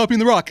saying, hey, you're copying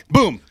The Rock.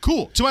 Boom.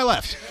 Cool. To my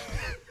left.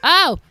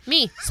 Oh,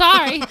 me.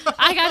 Sorry.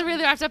 I got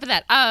really wrapped up in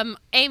that.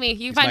 Amy,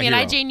 you can find my me hero.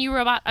 at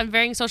IJNewRobot on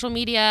varying social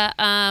media.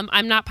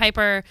 I'm not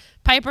Piper.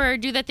 Piper,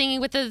 do that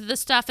thingy with the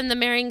stuff and the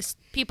marrying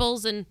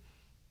peoples and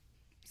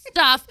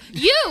stuff.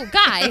 You,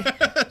 guy.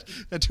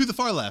 To the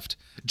far left,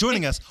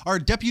 joining us, our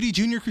Deputy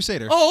Junior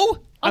Crusader. Oh,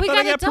 Oh, we thought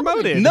I got got a double.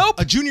 promoted. nope.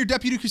 A Junior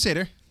Deputy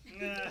Crusader.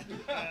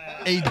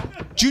 A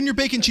Junior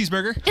Bacon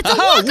Cheeseburger. It's a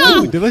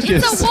walk-off.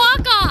 delicious. It's a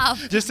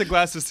walk-off. Just a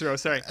glasses throw,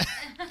 sorry.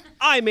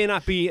 I may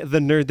not be the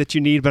nerd that you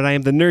need, but I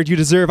am the nerd you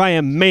deserve. I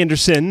am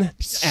Manderson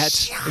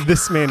at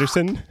this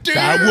Manderson.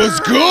 That was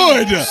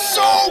good.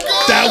 So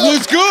good! That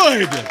was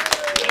good.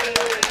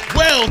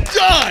 Well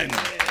done.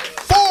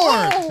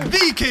 For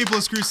the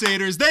Capeless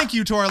Crusaders, thank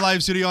you to our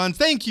live studio audience.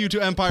 Thank you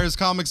to Empire's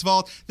Comics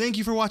Vault. Thank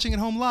you for watching at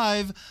home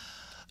live.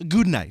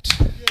 Good night.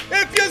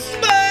 If you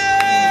smile.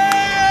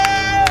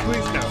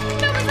 Please no.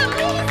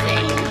 That was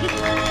amazing.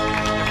 I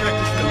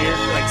practiced the mirror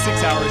for like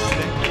 6 hours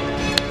today.